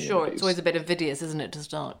advocacy communities. Sure. It's always a bit invidious, isn't it, to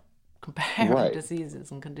start comparing diseases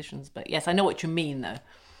and conditions. But yes, I know what you mean, though.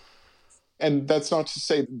 And that's not to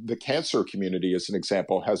say the cancer community, as an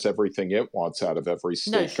example, has everything it wants out of every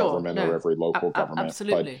state government or every local government.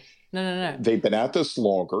 Absolutely. But no. They've been at this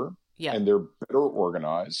longer. Yeah. And they're better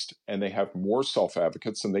organized and they have more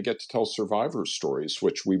self-advocates and they get to tell survivor stories,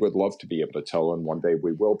 which we would love to be able to tell. And one day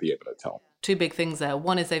we will be able to tell. Two big things there.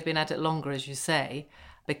 One is they've been at it longer, as you say,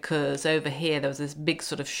 because over here there was this big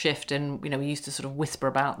sort of shift and, we used to sort of whisper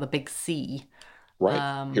about the big C.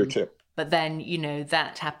 Right. Here too. But then,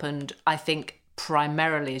 that happened, I think,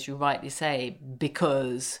 primarily, as you rightly say,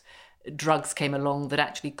 because drugs came along that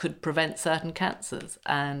actually could prevent certain cancers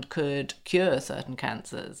and could cure certain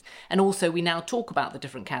cancers. And also we now talk about the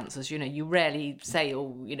different cancers. You rarely say,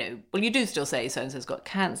 you do still say so-and-so's got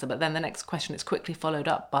cancer, but then the next question is quickly followed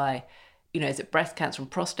up by, is it breast cancer and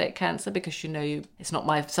prostate cancer? Because, it's not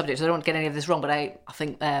my subject, so I don't want to get any of this wrong, but I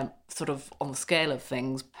think they're sort of on the scale of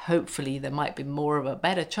things. Hopefully there might be more of a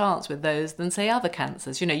better chance with those than, say, other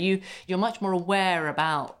cancers. You're much more aware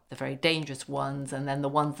about the very dangerous ones and then the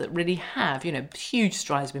ones that really have, huge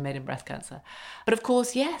strides been made in breast cancer. But of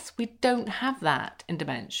course, yes, we don't have that in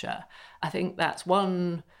dementia. I think that's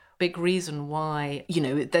one big reason why,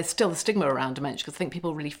 there's still the stigma around dementia, because I think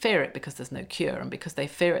people really fear it because there's no cure, and because they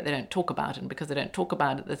fear it, they don't talk about it, and because they don't talk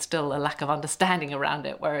about it, there's still a lack of understanding around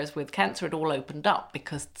it. Whereas with cancer, it all opened up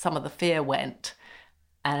because some of the fear went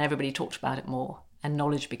and everybody talked about it more and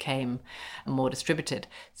knowledge became more distributed.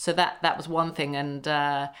 So that was one thing. And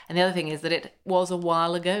the other thing is that it was a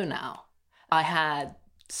while ago now. I had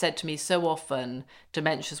said to me so often,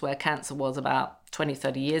 dementia's where cancer was about 20,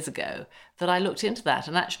 30 years ago, that I looked into that.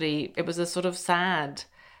 And actually, it was a sort of sad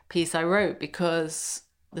piece I wrote, because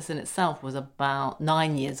this in itself was about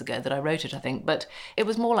 9 years ago that I wrote it, I think. But it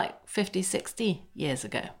was more like 50, 60 years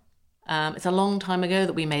ago. It's a long time ago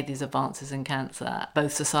that we made these advances in cancer,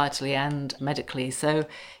 both societally and medically. So,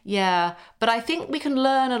 yeah, but I think we can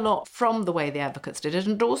learn a lot from the way the advocates did it,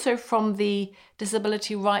 and also from the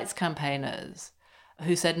disability rights campaigners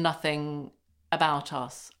who said nothing about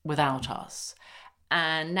us without us.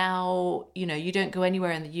 And now, you don't go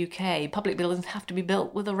anywhere in the UK. Public buildings have to be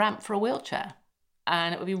built with a ramp for a wheelchair.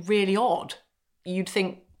 And it would be really odd. You'd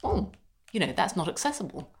think, that's not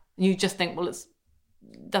accessible. You just think, well, it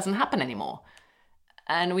doesn't happen anymore.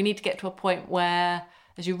 And we need to get to a point where,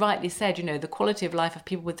 as you rightly said, the quality of life of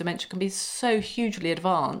people with dementia can be so hugely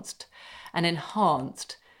advanced and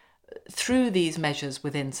enhanced through these measures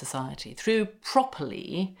within society, through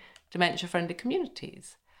properly dementia-friendly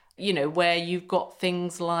communities. Where you've got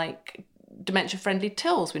things like dementia-friendly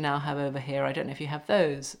tills we now have over here. I don't know if you have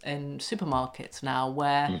those in supermarkets now,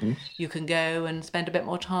 where you can go and spend a bit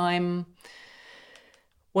more time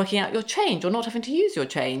working out your change or not having to use your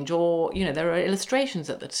change, or, there are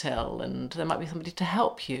illustrations at the till and there might be somebody to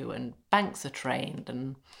help you, and banks are trained.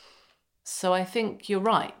 And so I think you're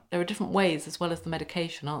right. There are different ways as well as the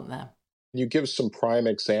medication, aren't there? You give some prime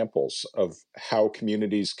examples of how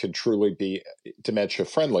communities can truly be dementia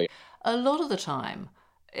friendly. A lot of the time,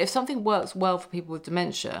 if something works well for people with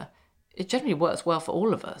dementia, it generally works well for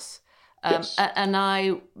all of us. Yes. And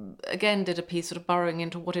I, again, did a piece sort of burrowing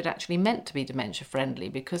into what it actually meant to be dementia friendly,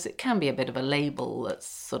 because it can be a bit of a label that's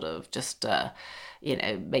sort of just,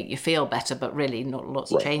 make you feel better, but really not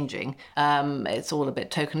lots changing. It's all a bit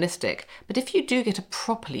tokenistic. But if you do get a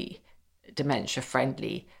properly dementia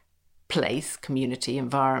friendly place, community,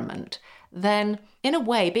 environment, then in a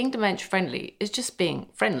way, being dementia friendly is just being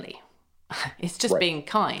friendly. It's just being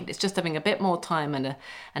kind. It's just having a bit more time and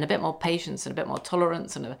a bit more patience and a bit more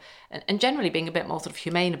tolerance and generally being a bit more sort of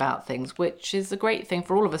humane about things, which is a great thing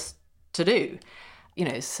for all of us to do.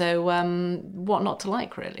 So what not to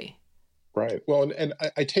like, really? Right. Well, and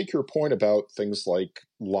I take your point about things like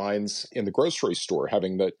lines in the grocery store,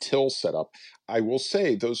 having the till set up. I will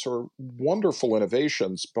say those are wonderful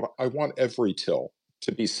innovations, but I want every till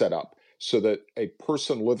to be set up so that a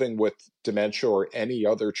person living with dementia or any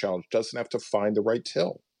other challenge doesn't have to find the right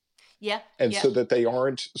till. Yeah. And so that they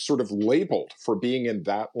aren't sort of labeled for being in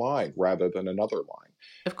that line rather than another line.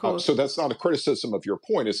 Of course. So that's not a criticism of your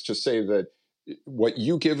point. It's to say that what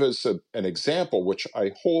you give as an example, which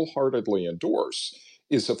I wholeheartedly endorse,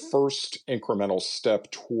 is a first incremental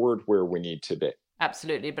step toward where we need to be.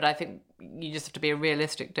 Absolutely. But I think you just have to be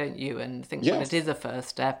realistic, don't you? And think that it is a first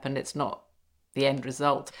step and it's not the end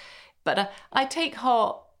result. But I take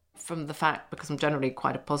heart from the fact, because I'm generally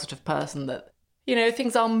quite a positive person, that,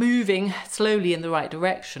 things are moving slowly in the right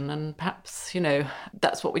direction. And perhaps,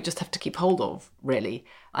 that's what we just have to keep hold of, really.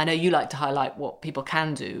 I know you like to highlight what people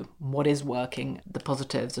can do, what is working, the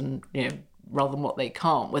positives, and, rather than what they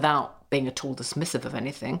can't, without being at all dismissive of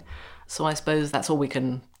anything. So I suppose that's all we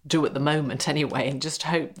can do at the moment anyway, and just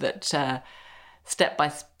hope that step by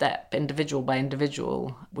step, individual by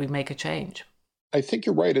individual, we make a change. I think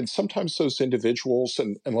you're right. And sometimes those individuals,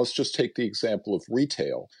 and let's just take the example of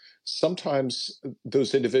retail, sometimes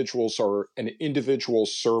those individuals are an individual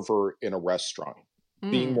server in a restaurant,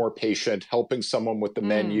 being more patient, helping someone with the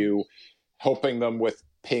menu, helping them with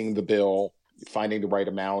paying the bill, finding the right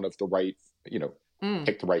amount of the right,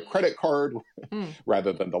 pick the right credit card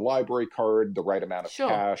rather than the library card, the right amount of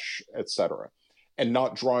cash, etc., and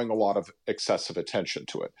not drawing a lot of excessive attention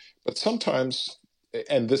to it. But sometimes,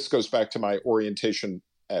 and this goes back to my orientation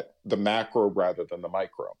at the macro rather than the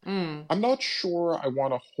micro, I'm not sure I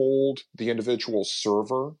want to hold the individual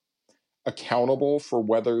server accountable for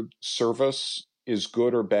whether service is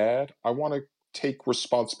good or bad. I want to take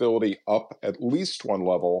responsibility up at least one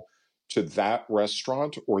level to that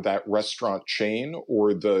restaurant or that restaurant chain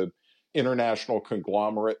or the international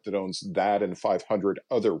conglomerate that owns that and 500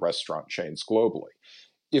 other restaurant chains globally.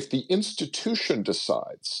 If the institution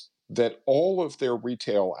decides that all of their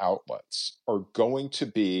retail outlets are going to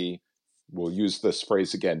be, we'll use this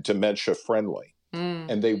phrase again, dementia friendly,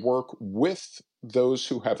 and they work with those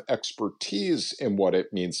who have expertise in what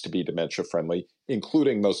it means to be dementia friendly,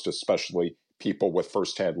 including most especially people with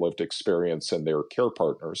firsthand lived experience and their care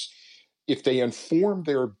partners, if they inform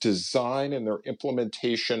their design and their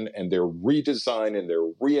implementation and their redesign and their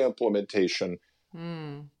re-implementation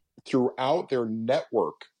throughout their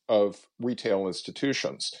network of retail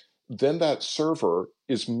institutions, then that server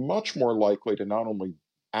is much more likely to not only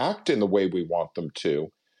act in the way we want them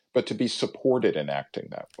to, but to be supported in acting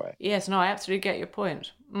that way. Yes, no, I absolutely get your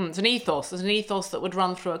point. It's an ethos. There's an ethos that would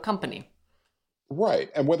run through a company. Right.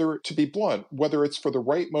 And to be blunt, whether it's for the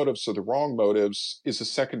right motives or the wrong motives is a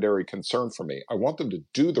secondary concern for me. I want them to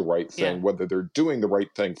do the right Yeah. thing, whether they're doing the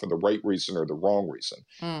right thing for the right reason or the wrong reason.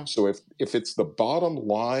 So if it's the bottom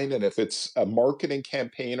line and if it's a marketing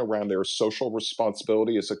campaign around their social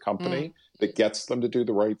responsibility as a company that gets them to do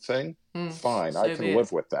the right thing, fine. So I can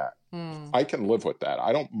live with that. I can live with that.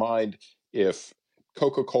 I don't mind if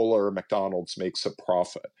Coca-Cola or McDonald's makes a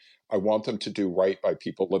profit. I want them to do right by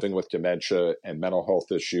people living with dementia and mental health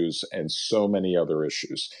issues and so many other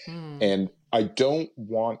issues. And I don't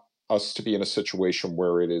want us to be in a situation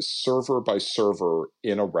where it is server by server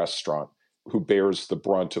in a restaurant who bears the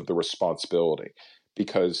brunt of the responsibility.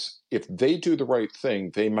 Because if they do the right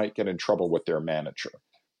thing, they might get in trouble with their manager.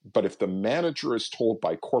 But if the manager is told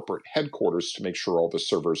by corporate headquarters to make sure all the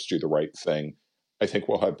servers do the right thing, I think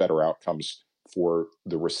we'll have better outcomes for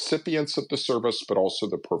the recipients of the service, but also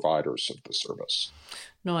the providers of the service.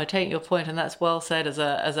 No, I take your point, and that's well said.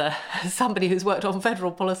 As somebody who's worked on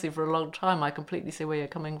federal policy for a long time, I completely see where you're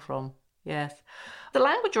coming from. Yes. The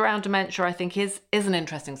language around dementia, I think, is an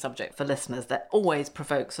interesting subject for listeners that always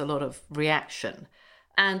provokes a lot of reaction.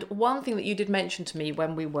 And one thing that you did mention to me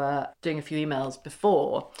when we were doing a few emails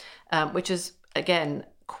before, which is, again,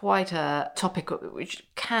 quite a topic which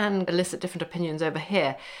can elicit different opinions over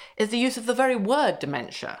here, is the use of the very word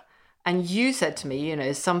dementia. And you said to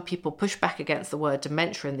me, some people push back against the word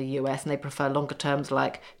dementia in the US and they prefer longer terms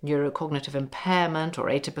like neurocognitive impairment or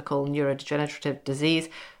atypical neurodegenerative disease.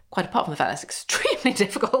 Quite apart from the fact that's extremely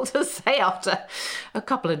difficult to say after a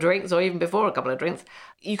couple of drinks or even before a couple of drinks,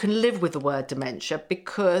 you can live with the word dementia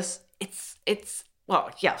because it's well,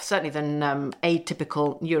 yeah, certainly than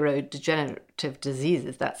atypical neurodegenerative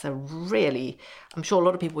diseases. That's I'm sure a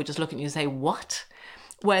lot of people would just look at you and say, what?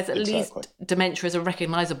 Whereas at least dementia is a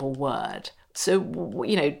recognizable word. So,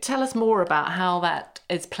 tell us more about how that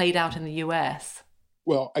is played out in the US.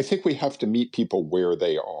 Well, I think we have to meet people where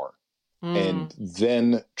they are and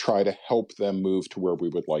then try to help them move to where we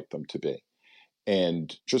would like them to be.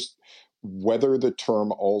 And just whether the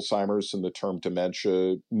term Alzheimer's and the term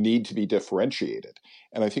dementia need to be differentiated.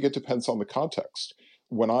 And I think it depends on the context.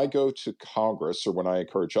 When I go to Congress, or when I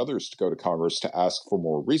encourage others to go to Congress to ask for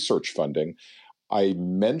more research funding, I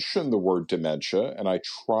mention the word dementia and I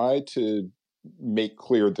try to make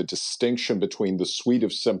clear the distinction between the suite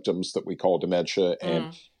of symptoms that we call dementia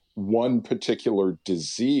and one particular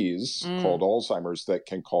disease called Alzheimer's that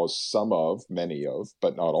can cause many of,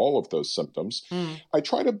 but not all of those symptoms. I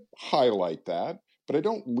try to highlight that, but I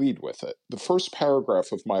don't lead with it. The first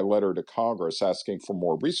paragraph of my letter to Congress asking for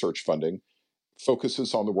more research funding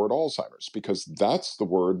focuses on the word Alzheimer's because that's the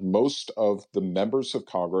word most of the members of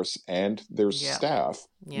Congress and their staff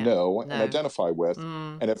know and identify with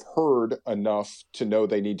and have heard enough to know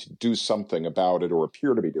they need to do something about it or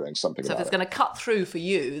appear to be doing something about it. So if it's going to cut through for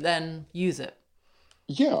you, then use it.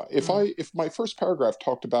 Yeah, if my first paragraph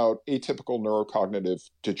talked about atypical neurocognitive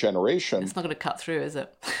degeneration... It's not going to cut through, is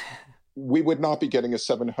it? We would not be getting a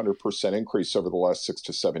 700% increase over the last 6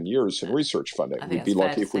 to 7 years in research funding. We'd be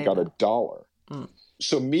lucky if we got $1.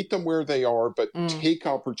 So meet them where they are, but take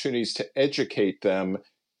opportunities to educate them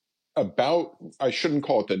about, I shouldn't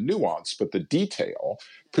call it the nuance, but the detail,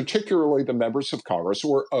 particularly the members of Congress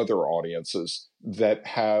or other audiences that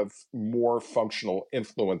have more functional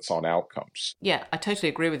influence on outcomes. Yeah, I totally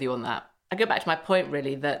agree with you on that. I go back to my point,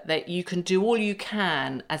 really, that you can do all you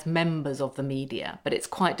can as members of the media, but it's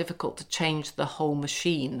quite difficult to change the whole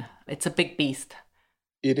machine. It's a big beast.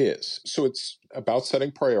 It is. So it's about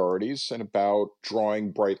setting priorities and about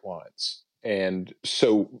drawing bright lines. And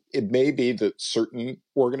so it may be that certain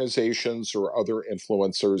organizations or other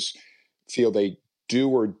influencers feel they do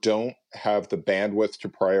or don't have the bandwidth to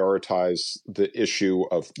prioritize the issue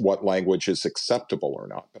of what language is acceptable or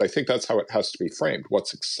not. But I think that's how it has to be framed,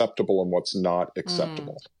 what's acceptable and what's not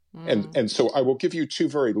acceptable. And so I will give you 2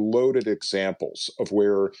 very loaded examples of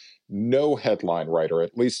where no headline writer,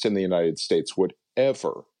 at least in the United States, would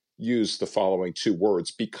ever use the following 2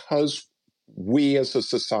 words because we as a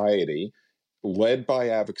society, led by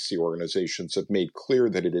advocacy organizations, have made clear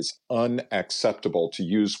that it is unacceptable to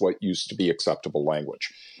use what used to be acceptable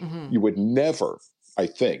language. You would never, I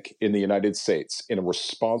think, in the United States, in a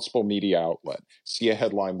responsible media outlet, see a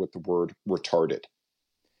headline with the word retarded.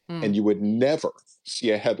 And you would never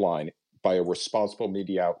see a headline by a responsible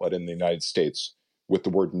media outlet in the United States with the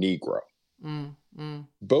word Negro.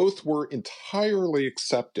 Both were entirely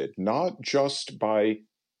accepted, not just by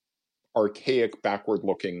archaic,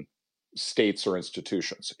 backward-looking states or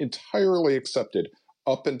institutions, entirely accepted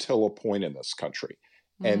up until a point in this country.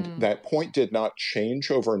 And that point did not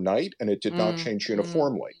change overnight, and it did not change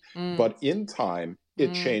uniformly. But in time,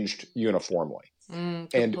 it changed uniformly.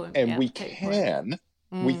 And we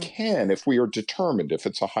can, if we are determined, if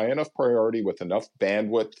it's a high enough priority with enough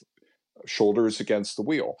bandwidth, shoulders against the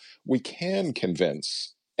wheel, we can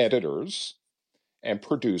convince editors and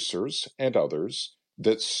producers and others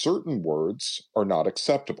that certain words are not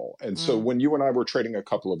acceptable. And so when you and I were trading a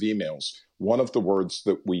couple of emails, one of the words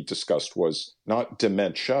that we discussed was not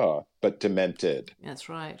dementia, but demented. That's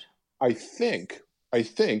right. I think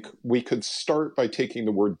we could start by taking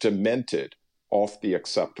the word demented off the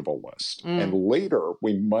acceptable list. And later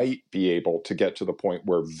we might be able to get to the point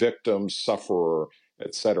where victim, sufferer,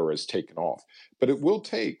 etc. is taken off. But it will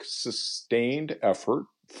take sustained effort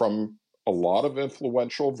from a lot of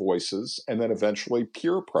influential voices and then eventually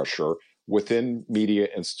peer pressure within media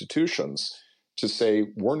institutions to say,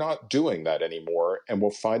 we're not doing that anymore, and we'll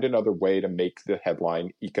find another way to make the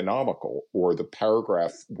headline economical or the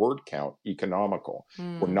paragraph word count economical.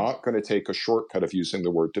 We're not going to take a shortcut of using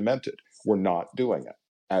the word demented. We're not doing it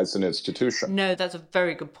as an institution. No, that's a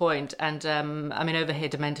very good point. And I mean, over here,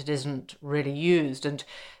 demented isn't really used. And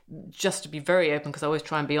just to be very open, because I always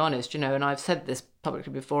try and be honest, and I've said this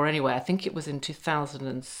publicly before anyway, I think it was in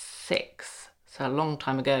 2006, so a long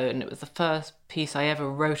time ago, and it was the first piece I ever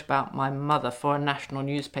wrote about my mother for a national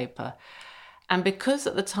newspaper. And because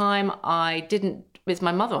at the time it's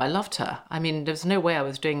my mother, I loved her. I mean, there was no way I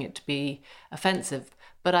was doing it to be offensive,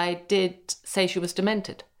 but I did say she was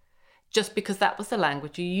demented, just because that was the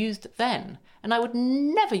language you used then. And I would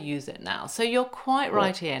never use it now. So you're quite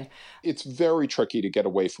right, Ian. It's very tricky to get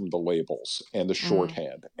away from the labels and the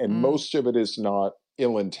shorthand. And most of it is not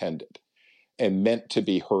ill-intended and meant to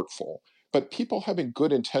be hurtful. But people having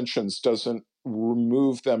good intentions doesn't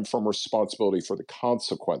remove them from responsibility for the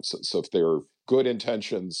consequences of their good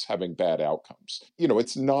intentions having bad outcomes.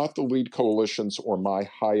 It's not the lead coalition's or my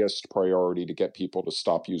highest priority to get people to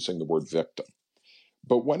stop using the word victim.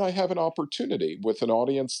 But when I have an opportunity with an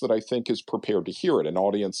audience that I think is prepared to hear it, an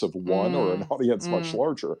audience of one or an audience much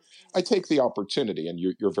larger, I take the opportunity, and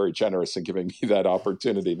you're very generous in giving me that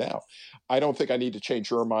opportunity now. I don't think I need to change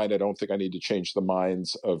your mind. I don't think I need to change the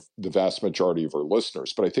minds of the vast majority of our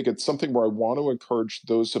listeners. But I think it's something where I want to encourage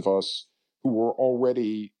those of us who are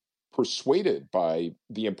already persuaded by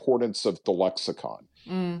the importance of the lexicon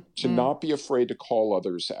to not be afraid to call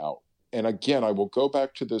others out. And again, I will go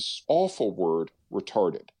back to this awful word,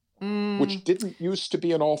 retarded, which didn't used to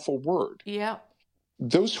be an awful word. Yeah.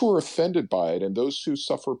 Those who are offended by it and those who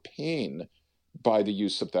suffer pain by the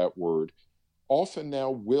use of that word often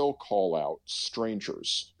now will call out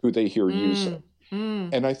strangers who they hear use it.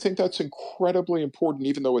 And I think that's incredibly important,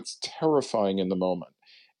 even though it's terrifying in the moment.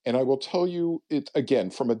 And I will tell you it again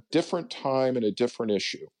from a different time and a different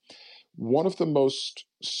issue. One of the most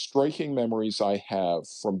striking memories I have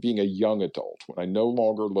from being a young adult, when I no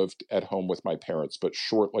longer lived at home with my parents, but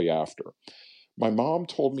shortly after, my mom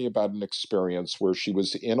told me about an experience where she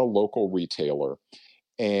was in a local retailer,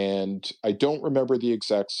 and I don't remember the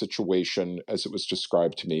exact situation as it was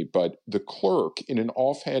described to me, but the clerk, in an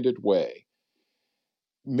offhanded way,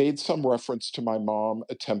 made some reference to my mom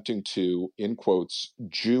attempting to, in quotes,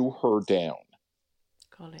 Jew her down.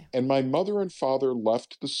 Golly. And my mother and father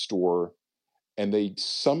left the store and they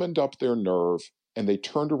summoned up their nerve and they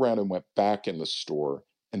turned around and went back in the store,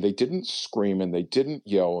 and they didn't scream and they didn't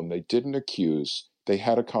yell and they didn't accuse. They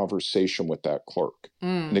had a conversation with that clerk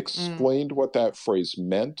and explained what that phrase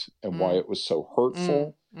meant and why it was so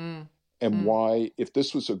hurtful and why, if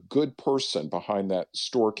this was a good person behind that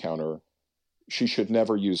store counter, she should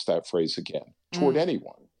never use that phrase again toward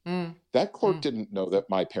anyone. That clerk didn't know that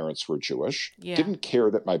my parents were Jewish, didn't care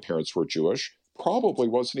that my parents were Jewish, probably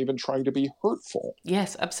wasn't even trying to be hurtful.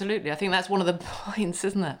 Yes, absolutely. I think that's one of the points,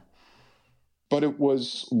 isn't it? But it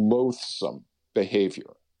was loathsome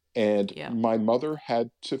behavior. And my mother had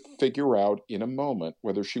to figure out in a moment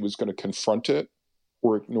whether she was going to confront it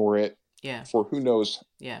or ignore it for who knows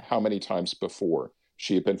how many times before.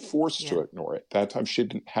 She had been forced to ignore it. That time she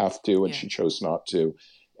didn't have to, and she chose not to.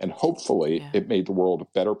 And hopefully it made the world a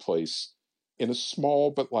better place in a small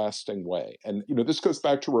but lasting way. And, this goes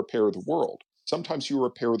back to repair the world. Sometimes you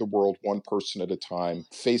repair the world one person at a time,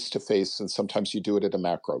 face to face, and sometimes you do it at a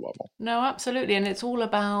macro level. No, absolutely. And it's all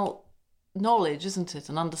about knowledge, isn't it?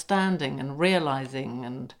 And understanding and realizing.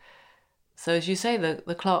 And so, as you say,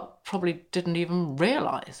 the clerk probably didn't even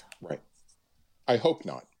realize. Right. I hope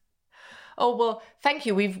not. Oh, well, thank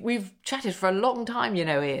you. We've chatted for a long time,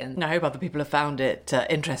 Ian. I hope other people have found it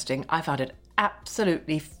interesting. I found it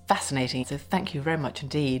absolutely fascinating. So thank you very much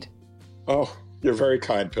indeed. Oh, you're very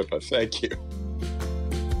kind, Pippa. Thank you.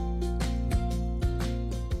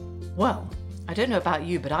 Well, I don't know about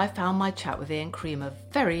you, but I found my chat with Ian Creamer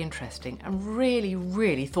very interesting and really,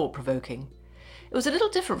 really thought-provoking. It was a little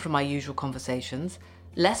different from my usual conversations,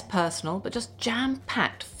 less personal, but just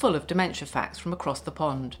jam-packed full of dementia facts from across the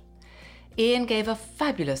pond. Ian gave a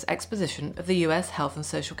fabulous exposition of the US health and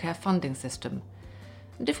social care funding system.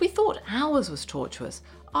 And if we thought ours was tortuous,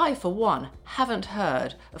 I, for one, haven't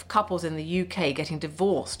heard of couples in the UK getting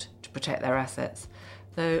divorced to protect their assets,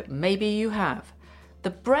 though maybe you have. The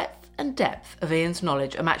breadth and depth of Ian's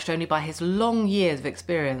knowledge are matched only by his long years of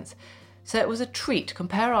experience, so it was a treat to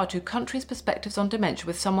compare our two countries' perspectives on dementia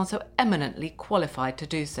with someone so eminently qualified to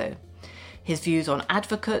do so. His views on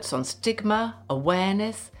advocates, on stigma,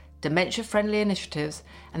 awareness, dementia-friendly initiatives,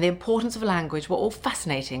 and the importance of language were all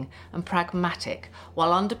fascinating and pragmatic,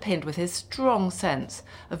 while underpinned with his strong sense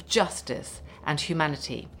of justice and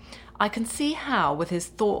humanity. I can see how, with his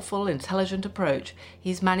thoughtful, intelligent approach,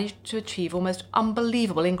 he's managed to achieve almost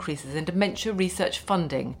unbelievable increases in dementia research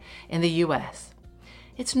funding in the US.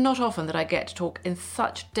 It's not often that I get to talk in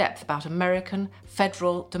such depth about American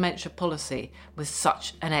federal dementia policy with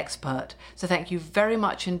such an expert. So thank you very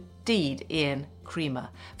much indeed, Ian Creamer,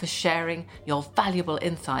 for sharing your valuable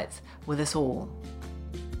insights with us all.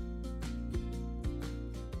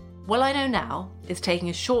 Well I Know Now is taking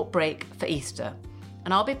a short break for Easter,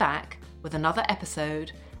 and I'll be back with another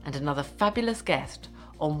episode and another fabulous guest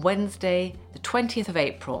on Wednesday, the 20th of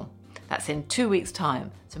April. That's in 2 weeks'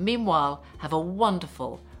 time. So meanwhile, have a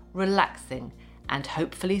wonderful, relaxing, and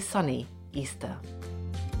hopefully sunny Easter.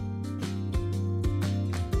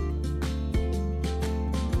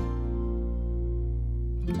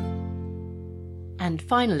 And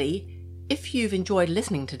finally, if you've enjoyed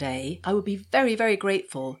listening today, I would be very, very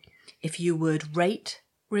grateful if you would rate,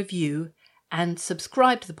 review, and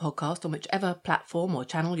subscribe to the podcast on whichever platform or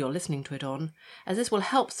channel you're listening to it on, as this will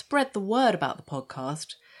help spread the word about the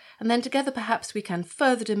podcast, and then together perhaps we can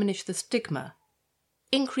further diminish the stigma,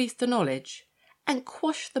 increase the knowledge, and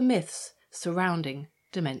quash the myths surrounding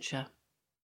dementia.